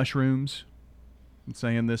 mushrooms. I'm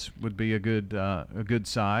saying this would be a good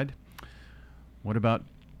side. What about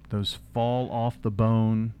those fall off the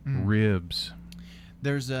bone ribs?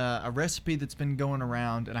 There's a recipe that's been going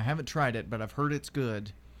around, and I haven't tried it, but I've heard it's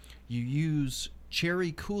good. You use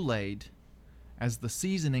cherry Kool-Aid as the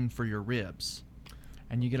seasoning for your ribs,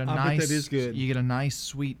 and you get a I bet that is good. You get a nice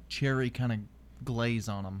sweet cherry kind of glaze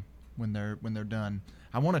on them when they're done.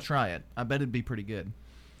 I want to try it. I bet it'd be pretty good.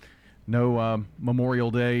 No Memorial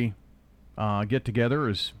Day get-together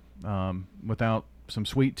is without some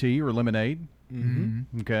sweet tea or lemonade.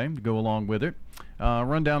 Okay, to go along with it.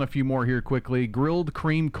 Run down a few more here quickly. Grilled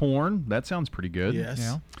cream corn. That sounds pretty good. Yes.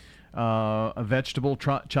 Yeah. A vegetable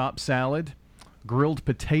chopped salad. Grilled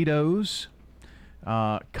potatoes.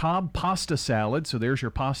 Cobb pasta salad. So there's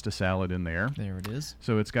your pasta salad in there. There it is.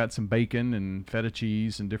 So it's got some bacon and feta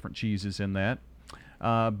cheese and different cheeses in that.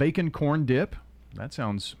 Bacon corn dip. That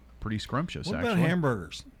sounds pretty scrumptious, What actually. about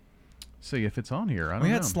hamburgers? See if it's on here. I don't know.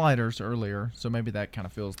 We had sliders earlier, so maybe that kind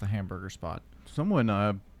of fills the hamburger spot.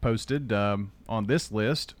 Someone posted on this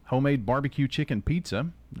list homemade barbecue chicken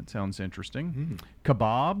pizza. That sounds interesting.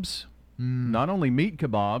 Kebabs. Not only meat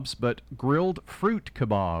kebabs, but grilled fruit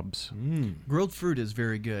kebabs. Grilled fruit is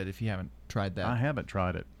very good if you haven't tried that. I haven't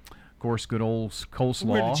tried it. Of course, good old coleslaw.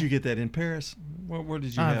 Where did you get that? In Paris? Where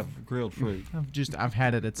did you have grilled fruit? I've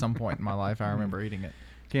had it at some point in my life. I remember eating it.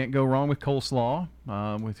 Can't go wrong with coleslaw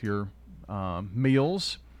with your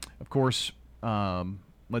meals. Of course,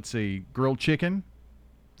 let's see, grilled chicken,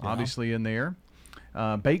 obviously in there.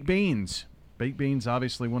 Baked beans. Baked beans,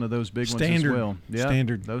 obviously one of those big ones as well. Yeah,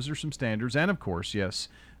 Standard. Those are some standards. And, of course, yes,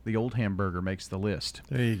 the old hamburger makes the list.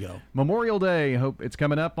 There you go. Memorial Day. Hope it's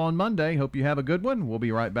coming up on Monday. Hope you have a good one. We'll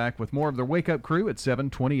be right back with more of the Wake Up Crew at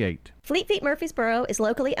 7:28. Fleet Feet Murfreesboro is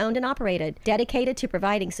locally owned and operated, dedicated to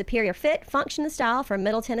providing superior fit, function, and style for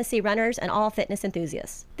Middle Tennessee runners and all fitness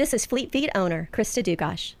enthusiasts. This is Fleet Feet owner, Krista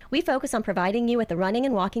Dugash. We focus on providing you with the running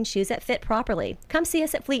and walking shoes that fit properly. Come see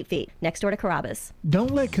us at Fleet Feet, next door to Carrabba's. Don't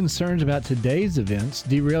let concerns about today's events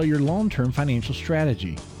derail your long-term financial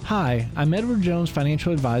strategy. Hi, I'm Edward Jones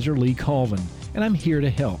financial advisor Lee Colvin, and I'm here to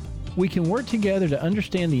help. We can work together to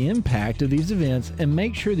understand the impact of these events and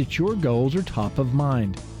make sure that your goals are top of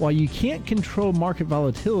mind. While you can't control market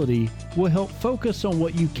volatility, we'll help focus on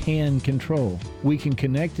what you can control. We can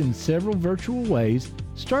connect in several virtual ways.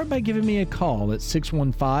 Start by giving me a call at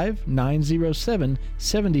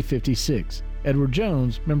 615-907-7056. Edward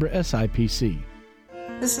Jones, member SIPC.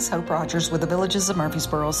 This is Hope Rogers with the Villages of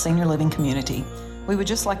Murfreesboro Senior Living Community. We would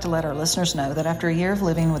just like to let our listeners know that after a year of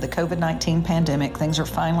living with the COVID-19 pandemic, things are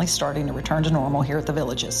finally starting to return to normal here at the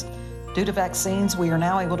Villages. Due to vaccines, we are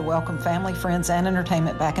now able to welcome family, friends, and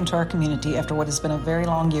entertainment back into our community after what has been a very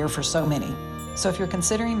long year for so many. So if you're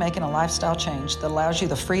considering making a lifestyle change that allows you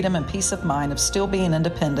the freedom and peace of mind of still being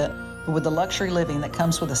independent, but with the luxury living that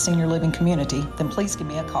comes with a senior living community, then please give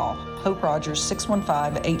me a call. Hope Rogers,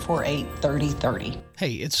 615-848-3030.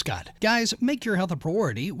 Hey, it's Scott. Guys, make your health a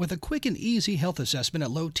priority with a quick and easy health assessment at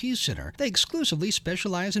Low T Center. They exclusively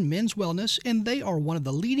specialize in men's wellness, and they are one of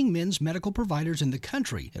the leading men's medical providers in the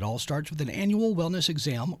country. It all starts with an annual wellness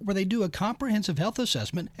exam where they do a comprehensive health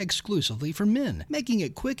assessment exclusively for men, making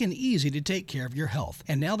it quick and easy to take care of your health.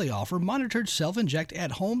 And now they offer monitored self-inject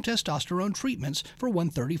at-home testosterone treatments for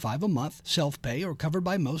 $135 a month, self-pay, or covered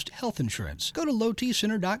by most health insurance. Go to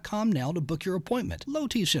lowtcenter.com now to book your appointment. Low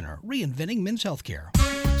T Center, reinventing men's healthcare.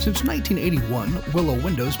 Since 1981, Willow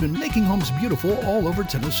Window's been making homes beautiful all over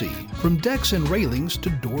Tennessee. From decks and railings to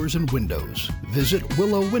doors and windows. Visit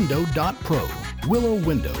willowwindow.pro. Willow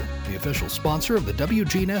Window, the official sponsor of the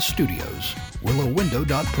WGNS studios.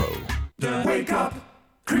 willowwindow.pro. The Wake Up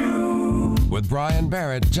Crew with Brian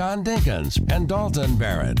Barrett, John Dinkins, and Dalton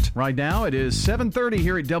Barrett. Right now it is 7:30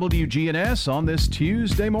 here at WGNS on this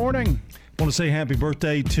Tuesday morning. I want to say happy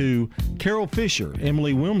birthday to Carol Fisher,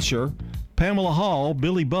 Emily Wilmshire, Pamela Hall,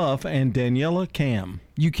 Billy Buff, and Daniela Cam.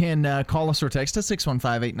 You can call us or text us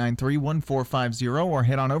 615-893-1450 or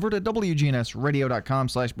head on over to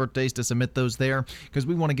WGNSradio.com/birthdays to submit those there because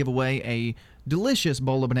we want to give away a delicious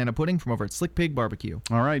bowl of banana pudding from over at Slick Pig Barbecue.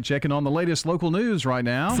 All right, checking on the latest local news right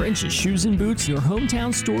now. French's Shoes and Boots, your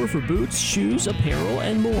hometown store for boots, shoes, apparel,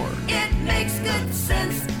 and more. It makes good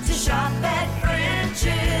sense to shop at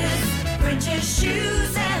French's. French's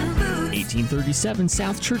Shoes and Boots. 1837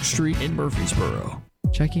 South Church Street in Murfreesboro.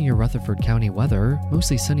 Checking your Rutherford County weather,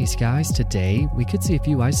 mostly sunny skies today. We could see a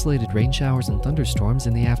few isolated rain showers and thunderstorms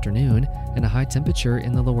in the afternoon and a high temperature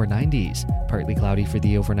in the lower 90s. Partly cloudy for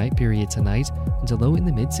the overnight period tonight and a low in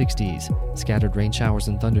the mid-60s. Scattered rain showers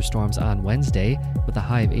and thunderstorms on Wednesday with a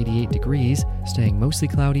high of 88 degrees, staying mostly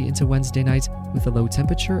cloudy into Wednesday night with a low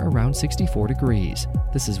temperature around 64 degrees.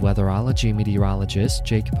 This is weatherology meteorologist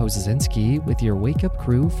Jake Pozazinski with your Wake Up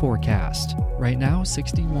Crew forecast. Right now,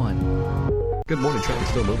 61. Good morning. Traffic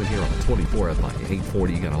still moving here on the 24 at like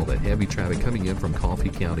 840. You got all that heavy traffic coming in from Coffee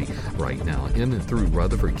County right now, in and through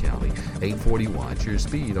Rutherford County. 840, watch your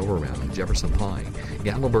speed over around Jefferson Pike.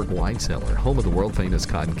 Gatlinburg Wine Cellar, home of the world famous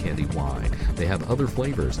cotton candy wine. They have other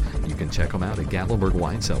flavors. You can check them out at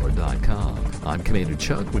GatlinburgWineCellar.com. I'm Commander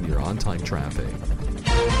Chuck with your on-time traffic.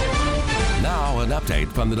 Now an update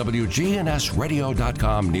from the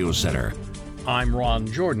WGNSradio.com News Center. I'm Ron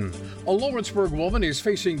Jordan. A Lawrenceburg woman is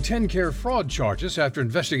facing TennCare fraud charges after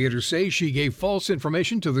investigators say she gave false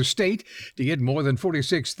information to the state to get more than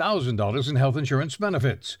 $46,000 in health insurance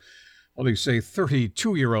benefits. Police say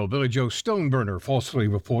 32-year-old Billy Jo Stoneburner falsely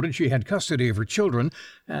reported she had custody of her children,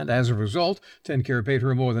 and as a result, TennCare paid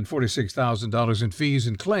her more than $46,000 in fees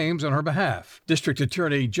and claims on her behalf. District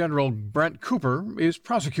Attorney General Brent Cooper is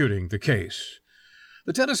prosecuting the case.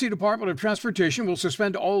 The Tennessee Department of Transportation will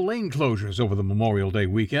suspend all lane closures over the Memorial Day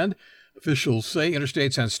weekend. Officials say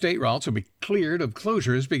interstates and state routes will be cleared of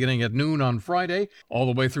closures beginning at noon on Friday, all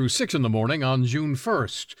the way through 6 in the morning on June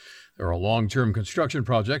 1st. There are long-term construction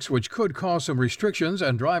projects which could cause some restrictions,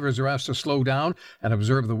 and drivers are asked to slow down and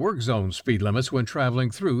observe the work zone speed limits when traveling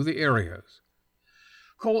through the areas.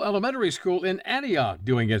 Cole Elementary School in Antioch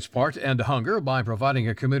doing its part to end hunger by providing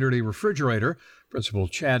a community refrigerator. Principal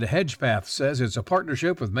Chad Hedgepath says it's a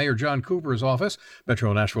partnership with Mayor John Cooper's office,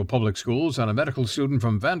 Metro Nashville Public Schools, and a medical student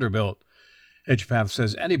from Vanderbilt. Hedgepath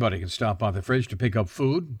says anybody can stop by the fridge to pick up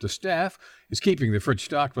food. The staff is keeping the fridge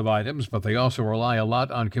stocked with items, but they also rely a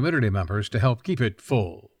lot on community members to help keep it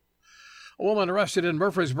full. A woman arrested in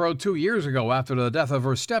Murfreesboro 2 years ago after the death of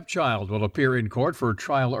her stepchild will appear in court for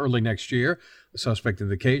trial early next year. The suspect in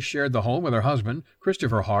the case shared the home with her husband,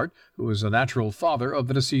 Christopher Hart, who is the natural father of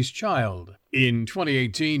the deceased child. In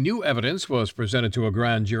 2018, new evidence was presented to a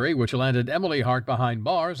grand jury which landed Emily Hart behind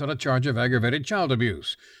bars on a charge of aggravated child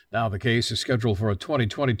abuse. Now the case is scheduled for a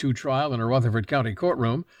 2022 trial in a Rutherford County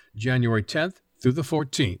courtroom, January 10th through the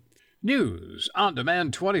 14th. News on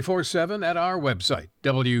demand 24/7 at our website,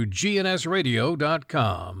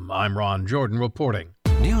 WGNSradio.com. I'm Ron Jordan reporting.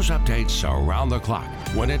 News updates around the clock,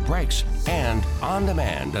 when it breaks, and on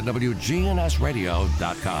demand at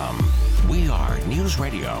WGNSradio.com. We are News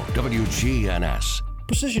Radio WGNS.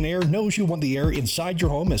 Precision Air knows you want the air inside your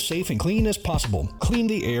home as safe and clean as possible. Clean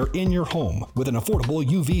the air in your home with an affordable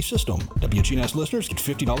UV system. WGNS listeners get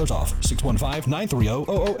 $50 off.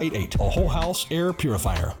 615-930-0088. A whole house air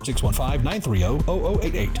purifier.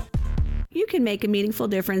 615-930-0088. You can make a meaningful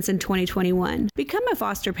difference in 2021. Become a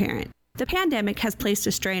foster parent. The pandemic has placed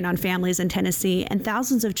a strain on families in Tennessee, and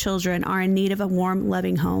thousands of children are in need of a warm,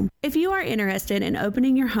 loving home. If you are interested in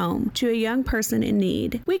opening your home to a young person in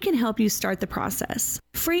need, we can help you start the process.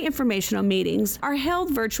 Free informational meetings are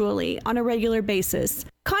held virtually on a regular basis.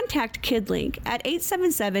 Contact KidLink at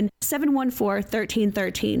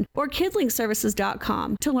 877-714-1313 or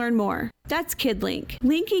kidlinkservices.com to learn more. That's KidLink,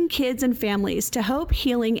 linking kids and families to hope,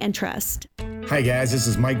 healing, and trust. Hi guys, this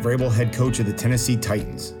is Mike Vrabel, head coach of the Tennessee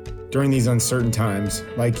Titans. During these uncertain times,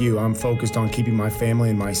 like you, I'm focused on keeping my family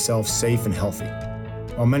and myself safe and healthy.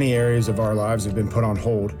 While many areas of our lives have been put on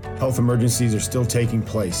hold, health emergencies are still taking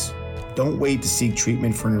place. Don't wait to seek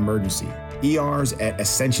treatment for an emergency. ERs at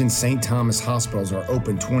Ascension St. Thomas hospitals are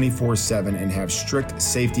open 24/7 and have strict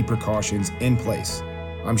safety precautions in place.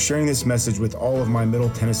 I'm sharing this message with all of my Middle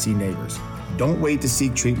Tennessee neighbors. Don't wait to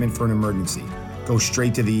seek treatment for an emergency. Go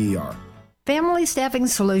straight to the ER. Family Staffing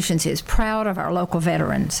Solutions is proud of our local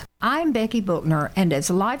veterans. I'm Becky Bookner, and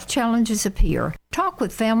as life challenges appear, talk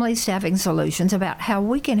with Family Staffing Solutions about how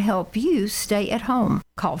we can help you stay at home.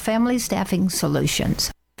 Call Family Staffing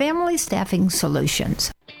Solutions. Family Staffing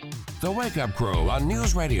Solutions. The Wake Up Crew on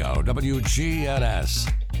News Radio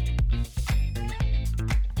WGNS.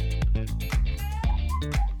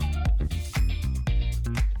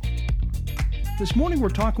 This morning we're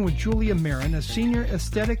talking with Julia Marin, a senior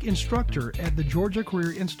aesthetic instructor at the Georgia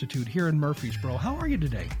Career Institute here in Murfreesboro. How are you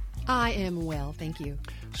today? I am well, thank you.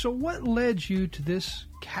 So what led you to this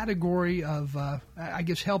category of,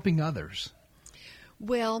 helping others?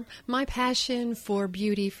 Well, my passion for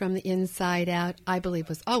beauty from the inside out, I believe,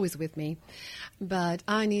 was always with me, but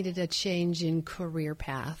I needed a change in career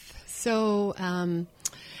path. So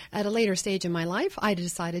at a later stage in my life, I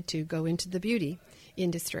decided to go into the beauty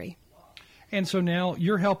industry. And so now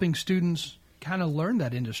you're helping students kind of learn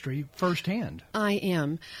that industry firsthand. I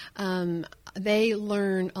am. They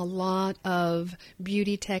learn a lot of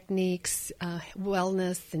beauty techniques,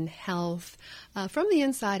 wellness and health from the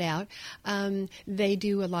inside out. They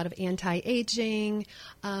do a lot of anti-aging,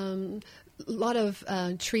 a lot of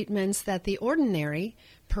treatments that the ordinary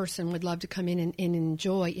person would love to come in and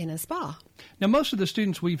enjoy in a spa. Now, most of the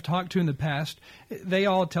students we've talked to in the past, they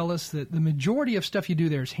all tell us that the majority of stuff you do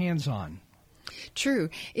there is hands-on. True,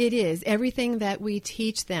 it is. Everything that we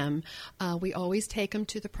teach them, we always take them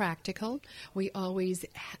to the practical. We always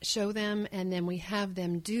show them, and then we have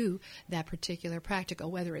them do that particular practical,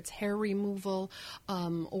 whether it's hair removal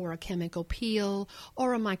or a chemical peel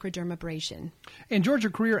or a microdermabrasion. And Georgia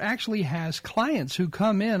Career actually has clients who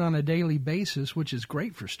come in on a daily basis, which is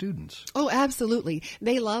great for students. Oh, absolutely.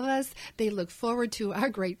 They love us. They look forward to our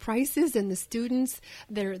great prices, and the students,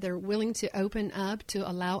 they're willing to open up to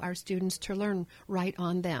allow our students to learn right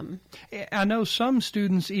on them. I know some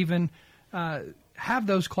students even have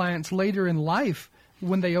those clients later in life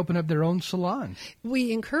when they open up their own salon.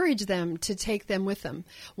 We encourage them to take them with them.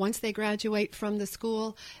 Once they graduate from the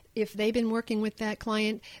school, if they've been working with that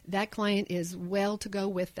client is welcome to go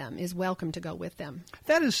with them.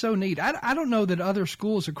 That is so neat. I don't know that other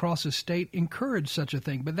schools across the state encourage such a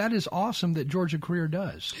thing, but that is awesome that Georgia Career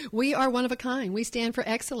does. We are one of a kind. We stand for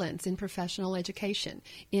excellence in professional education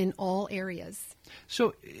in all areas.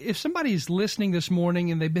 So if somebody's listening this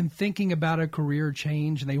morning and they've been thinking about a career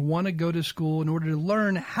change and they want to go to school in order to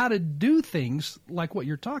learn how to do things like what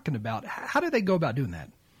you're talking about, how do they go about doing that?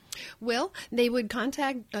 Well, they would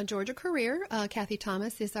contact Georgia Career. Kathy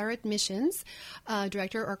Thomas is our admissions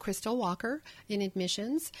director, or Crystal Walker in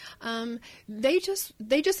admissions. They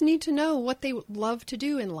just need to know what they love to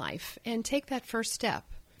do in life and take that first step.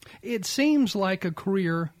 It seems like a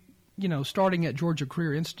career, starting at Georgia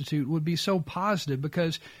Career Institute would be so positive,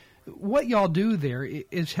 because what y'all do there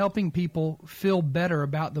is helping people feel better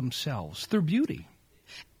about themselves through beauty.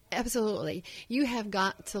 Absolutely. You have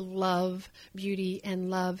got to love beauty and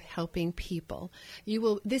love helping people.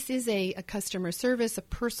 This is a customer service, a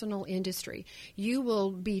personal industry. You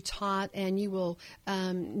will be taught, and you will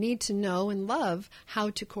need to know and love how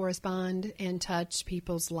to correspond and touch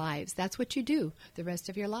people's lives. That's what you do the rest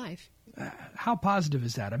of your life. How positive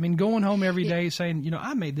is that? I mean, going home every day saying,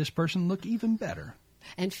 I made this person look even better.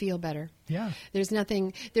 And feel better. Yeah. There's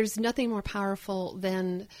nothing more powerful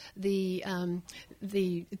than the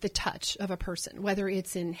touch of a person, whether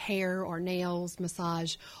it's in hair or nails,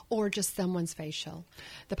 massage, or just someone's facial.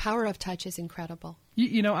 The power of touch is incredible.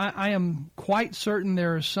 I am quite certain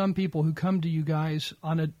there are some people who come to you guys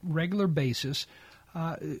on a regular basis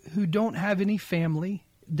who don't have any family,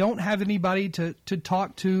 don't have anybody to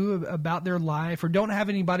talk to about their life, or don't have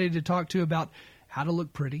anybody to talk to about how to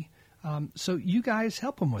look pretty. So you guys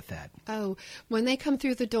help them with that. Oh, when they come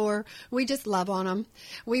through the door, we just love on them.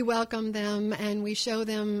 We welcome them, and we show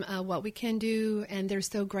them what we can do, and they're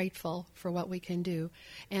so grateful for what we can do.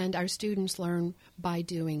 And our students learn by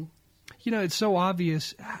doing. It's so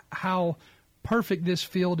obvious how perfect this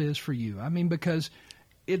field is for you. I mean, because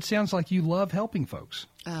it sounds like you love helping folks.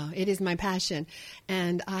 Oh, it is my passion,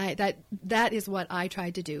 and that is what I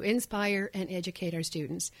try to do, inspire and educate our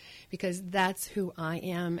students, because that's who I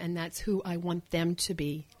am, and that's who I want them to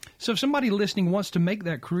be. So if somebody listening wants to make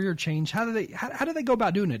that career change, how do they go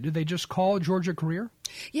about doing it? Do they just call Georgia Career?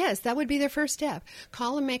 Yes, that would be their first step.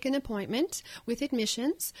 Call and make an appointment with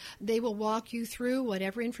admissions. They will walk you through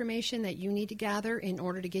whatever information that you need to gather in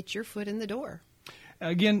order to get your foot in the door.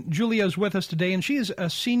 Again, Julia is with us today, and she is a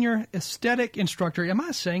senior aesthetic instructor. Am I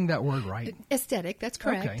saying that word right? Aesthetic, that's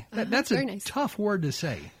correct. Okay. That's a nice, tough word to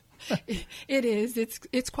say. It is.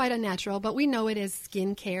 It's quite unnatural, but we know it as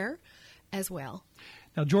skincare as well.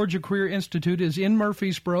 Now, Georgia Career Institute is in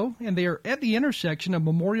Murfreesboro, and they are at the intersection of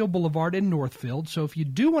Memorial Boulevard and Northfield. So if you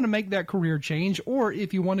do want to make that career change, or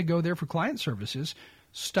if you want to go there for client services,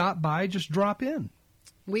 stop by, just drop in.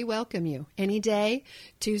 We welcome you any day,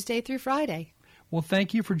 Tuesday through Friday. Well,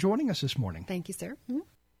 thank you for joining us this morning. Thank you, sir.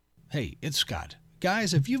 Hey, it's Scott.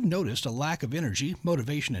 Guys, if you've noticed a lack of energy,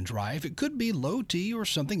 motivation, and drive, it could be low T or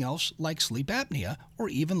something else like sleep apnea or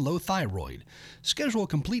even low thyroid. Schedule a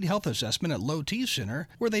complete health assessment at Low T Center,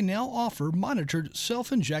 where they now offer monitored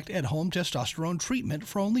self-inject at-home testosterone treatment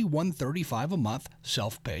for only $135 a month,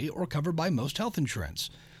 self-pay, or covered by most health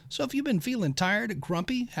insurance. So if you've been feeling tired,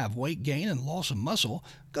 grumpy, have weight gain, and loss of muscle,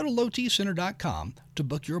 go to lowtcenter.com to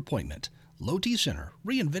book your appointment. Low T Center,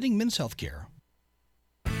 reinventing men's healthcare.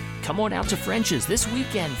 Come on out to French's this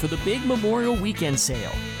weekend for the big Memorial Weekend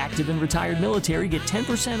sale. Active and retired military get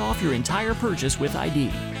 10% off your entire purchase with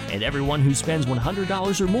ID. And everyone who spends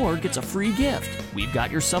 $100 or more gets a free gift. We've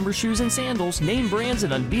got your summer shoes and sandals, name brands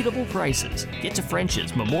at unbeatable prices. Get to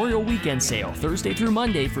French's Memorial Weekend sale Thursday through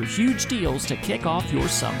Monday for huge deals to kick off your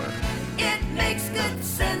summer. It makes good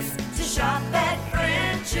sense to shop at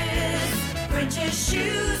French's. French's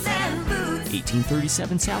Shoes and Boots.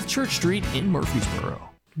 1837 South Church Street in Murfreesboro.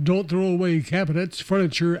 Don't throw away cabinets,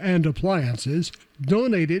 furniture, and appliances.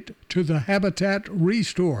 Donate it to the Habitat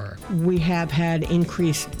Restore. We have had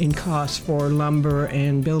increase in costs for lumber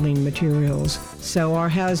and building materials, so our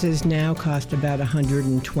houses now cost about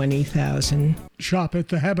 $120,000. Shop at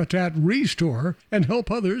the Habitat Restore and help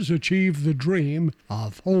others achieve the dream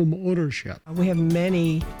of home ownership. We have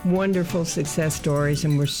many wonderful success stories,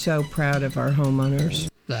 and we're so proud of our homeowners.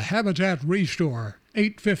 The Habitat Restore,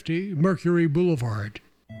 850 Mercury Boulevard.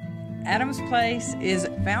 Adams Place is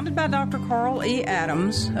founded by Dr. Carl E.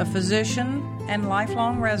 Adams, a physician and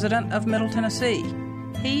lifelong resident of Middle Tennessee.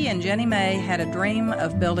 He and Jenny May had a dream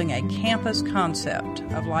of building a campus concept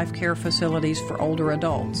of life care facilities for older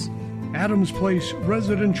adults. Adams Place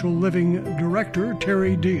Residential Living Director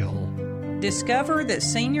Terry Deal. Discover that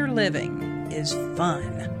senior living is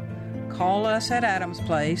fun. Call us at Adams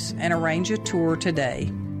Place and arrange a tour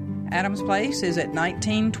today. Adams Place is at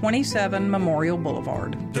 1927 Memorial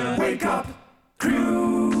Boulevard. The Wake Up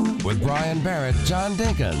Crew with Brian Barrett, John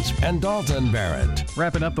Dinkins, and Dalton Barrett.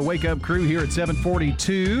 Wrapping up the Wake Up Crew here at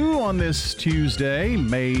 7:42 on this Tuesday,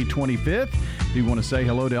 May 25th. Do want to say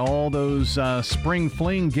hello to all those spring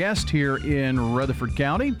fling guests here in Rutherford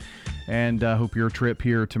County. And hope your trip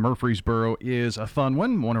here to Murfreesboro is a fun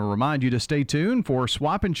one. Want to remind you to stay tuned for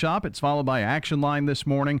Swap and Shop. It's followed by Action Line this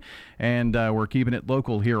morning. And we're keeping it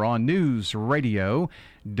local here on News Radio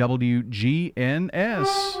WGNS.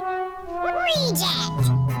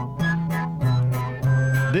 Reject.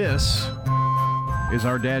 This is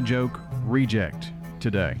our dad joke reject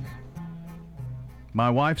today. My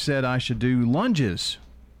wife said I should do lunges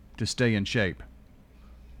to stay in shape.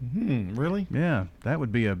 Really? Yeah, that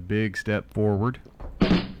would be a big step forward.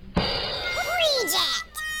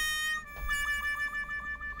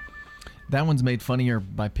 That one's made funnier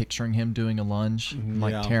by picturing him doing a lunge,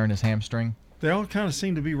 like tearing his hamstring. They all kind of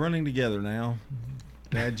seem to be running together now.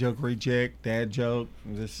 Dad joke reject, dad joke.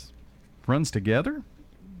 This runs together?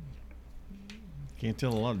 Can't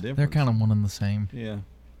tell a lot of difference. They're kind of one and the same. Yeah.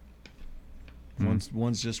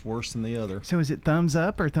 One's just worse than the other. So is it thumbs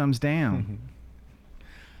up or thumbs down?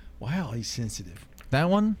 Wow, he's sensitive. That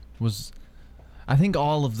one was... I think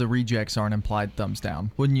all of the rejects are an implied thumbs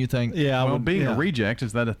down. Wouldn't you think? Yeah. Well, being a reject,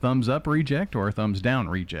 is that a thumbs up reject or a thumbs down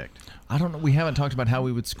reject? I don't know. We haven't talked about how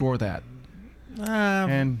we would score that.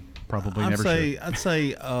 And probably never should. I'd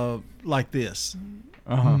say like this.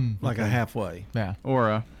 Like a halfway. Yeah. Or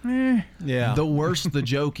a yeah. The worse the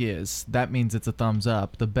joke is, that means it's a thumbs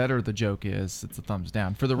up. The better the joke is, it's a thumbs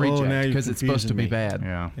down for the reject, because it's supposed to be bad.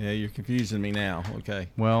 Yeah. Yeah, you're confusing me now. Okay.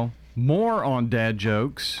 Well, more on dad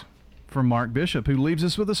jokes from Mark Bishop, who leaves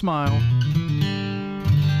us with a smile.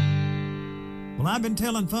 Well, I've been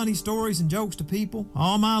telling funny stories and jokes to people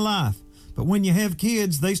all my life. But when you have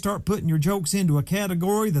kids, they start putting your jokes into a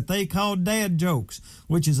category that they call dad jokes,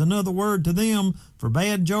 which is another word to them for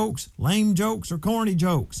bad jokes, lame jokes, or corny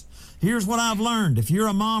jokes. Here's what I've learned. If you're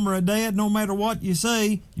a mom or a dad, no matter what you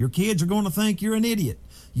say, your kids are going to think you're an idiot.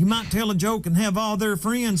 You might tell a joke and have all their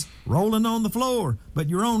friends rolling on the floor, but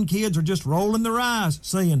your own kids are just rolling their eyes,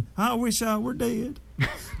 saying, I wish I were dead.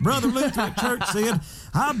 Brother Luther at church said,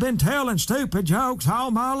 I've been telling stupid jokes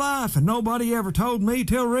all my life, and nobody ever told me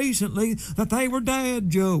till recently that they were dad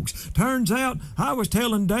jokes. Turns out I was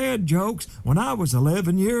telling dad jokes when I was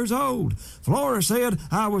 11 years old. Flora said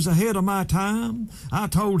I was ahead of my time. I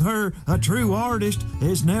told her a true artist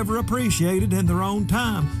is never appreciated in their own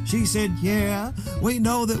time. She said, yeah, we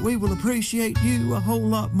know that we will appreciate you a whole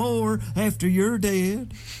lot more after you're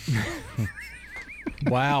dead.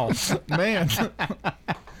 Wow. Man.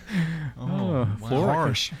 Wow. Flora.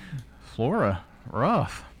 Harsh. Flora,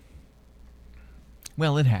 rough.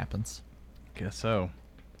 Well, it happens. Guess so.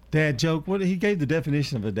 Dad joke. What he gave the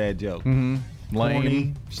definition of a dad joke. Mm-hmm. Lame.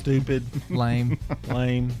 Corny, stupid, Lame.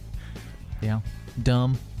 lame. Yeah.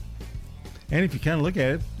 Dumb. And if you kind of look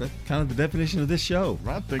at it, that's kind of the definition of this show.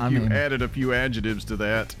 I think I you mean- added a few adjectives to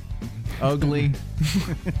that. Ugly.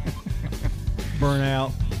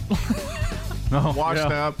 Burnout. Washed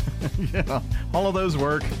up. Yeah. All of those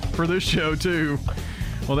work for this show, too.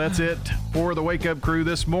 Well, that's it for the Wake Up Crew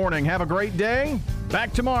this morning. Have a great day.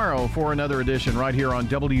 Back tomorrow for another edition right here on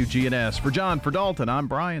WGNS. For John, for Dalton, I'm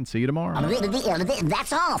Brian. See you tomorrow.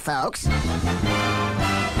 That's all, folks.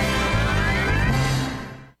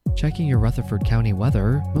 Checking your Rutherford County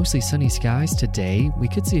weather, mostly sunny skies today. We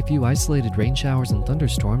could see a few isolated rain showers and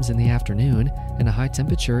thunderstorms in the afternoon and a high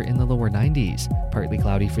temperature in the lower 90s. Partly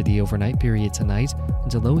cloudy for the overnight period tonight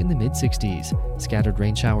and a low in the mid 60s. Scattered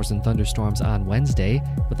rain showers and thunderstorms on Wednesday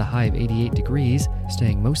with a high of 88 degrees,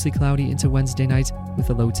 staying mostly cloudy into Wednesday night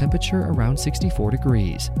with a low temperature around 64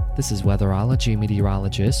 degrees. This is weatherology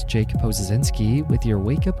meteorologist Jake Pozazinski with your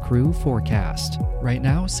Wake Up Crew forecast. Right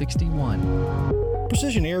now, 61.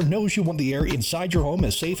 Precision Air knows you want the air inside your home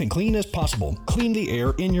as safe and clean as possible. Clean the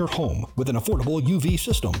air in your home with an affordable UV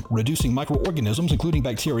system, reducing microorganisms including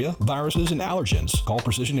bacteria, viruses, and allergens. Call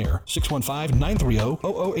Precision Air,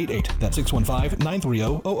 615-930-0088. That's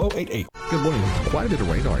 615-930-0088. Good morning. Quite a bit of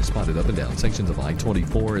radar spotted up and down sections of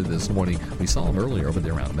I-24 this morning. We saw them earlier over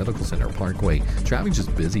there around Medical Center Parkway. Traffic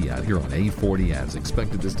just busy out here on A40 as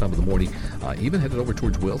expected this time of the morning. Even headed over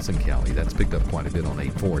towards Wilson County. That's picked up quite a bit on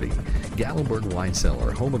 840. Gatlinburg Wine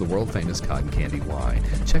Cellar, home of the world-famous cotton candy wine.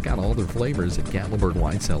 Check out all their flavors at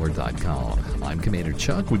GatlinburgWineCellar.com. I'm Commander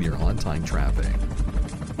Chuck with your on-time traffic.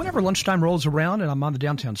 Whenever lunchtime rolls around and I'm on the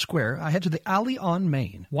downtown square, I head to the Alley on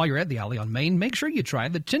Main. While you're at the Alley on Main, make sure you try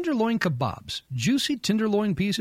the tenderloin kebabs. Juicy tenderloin pieces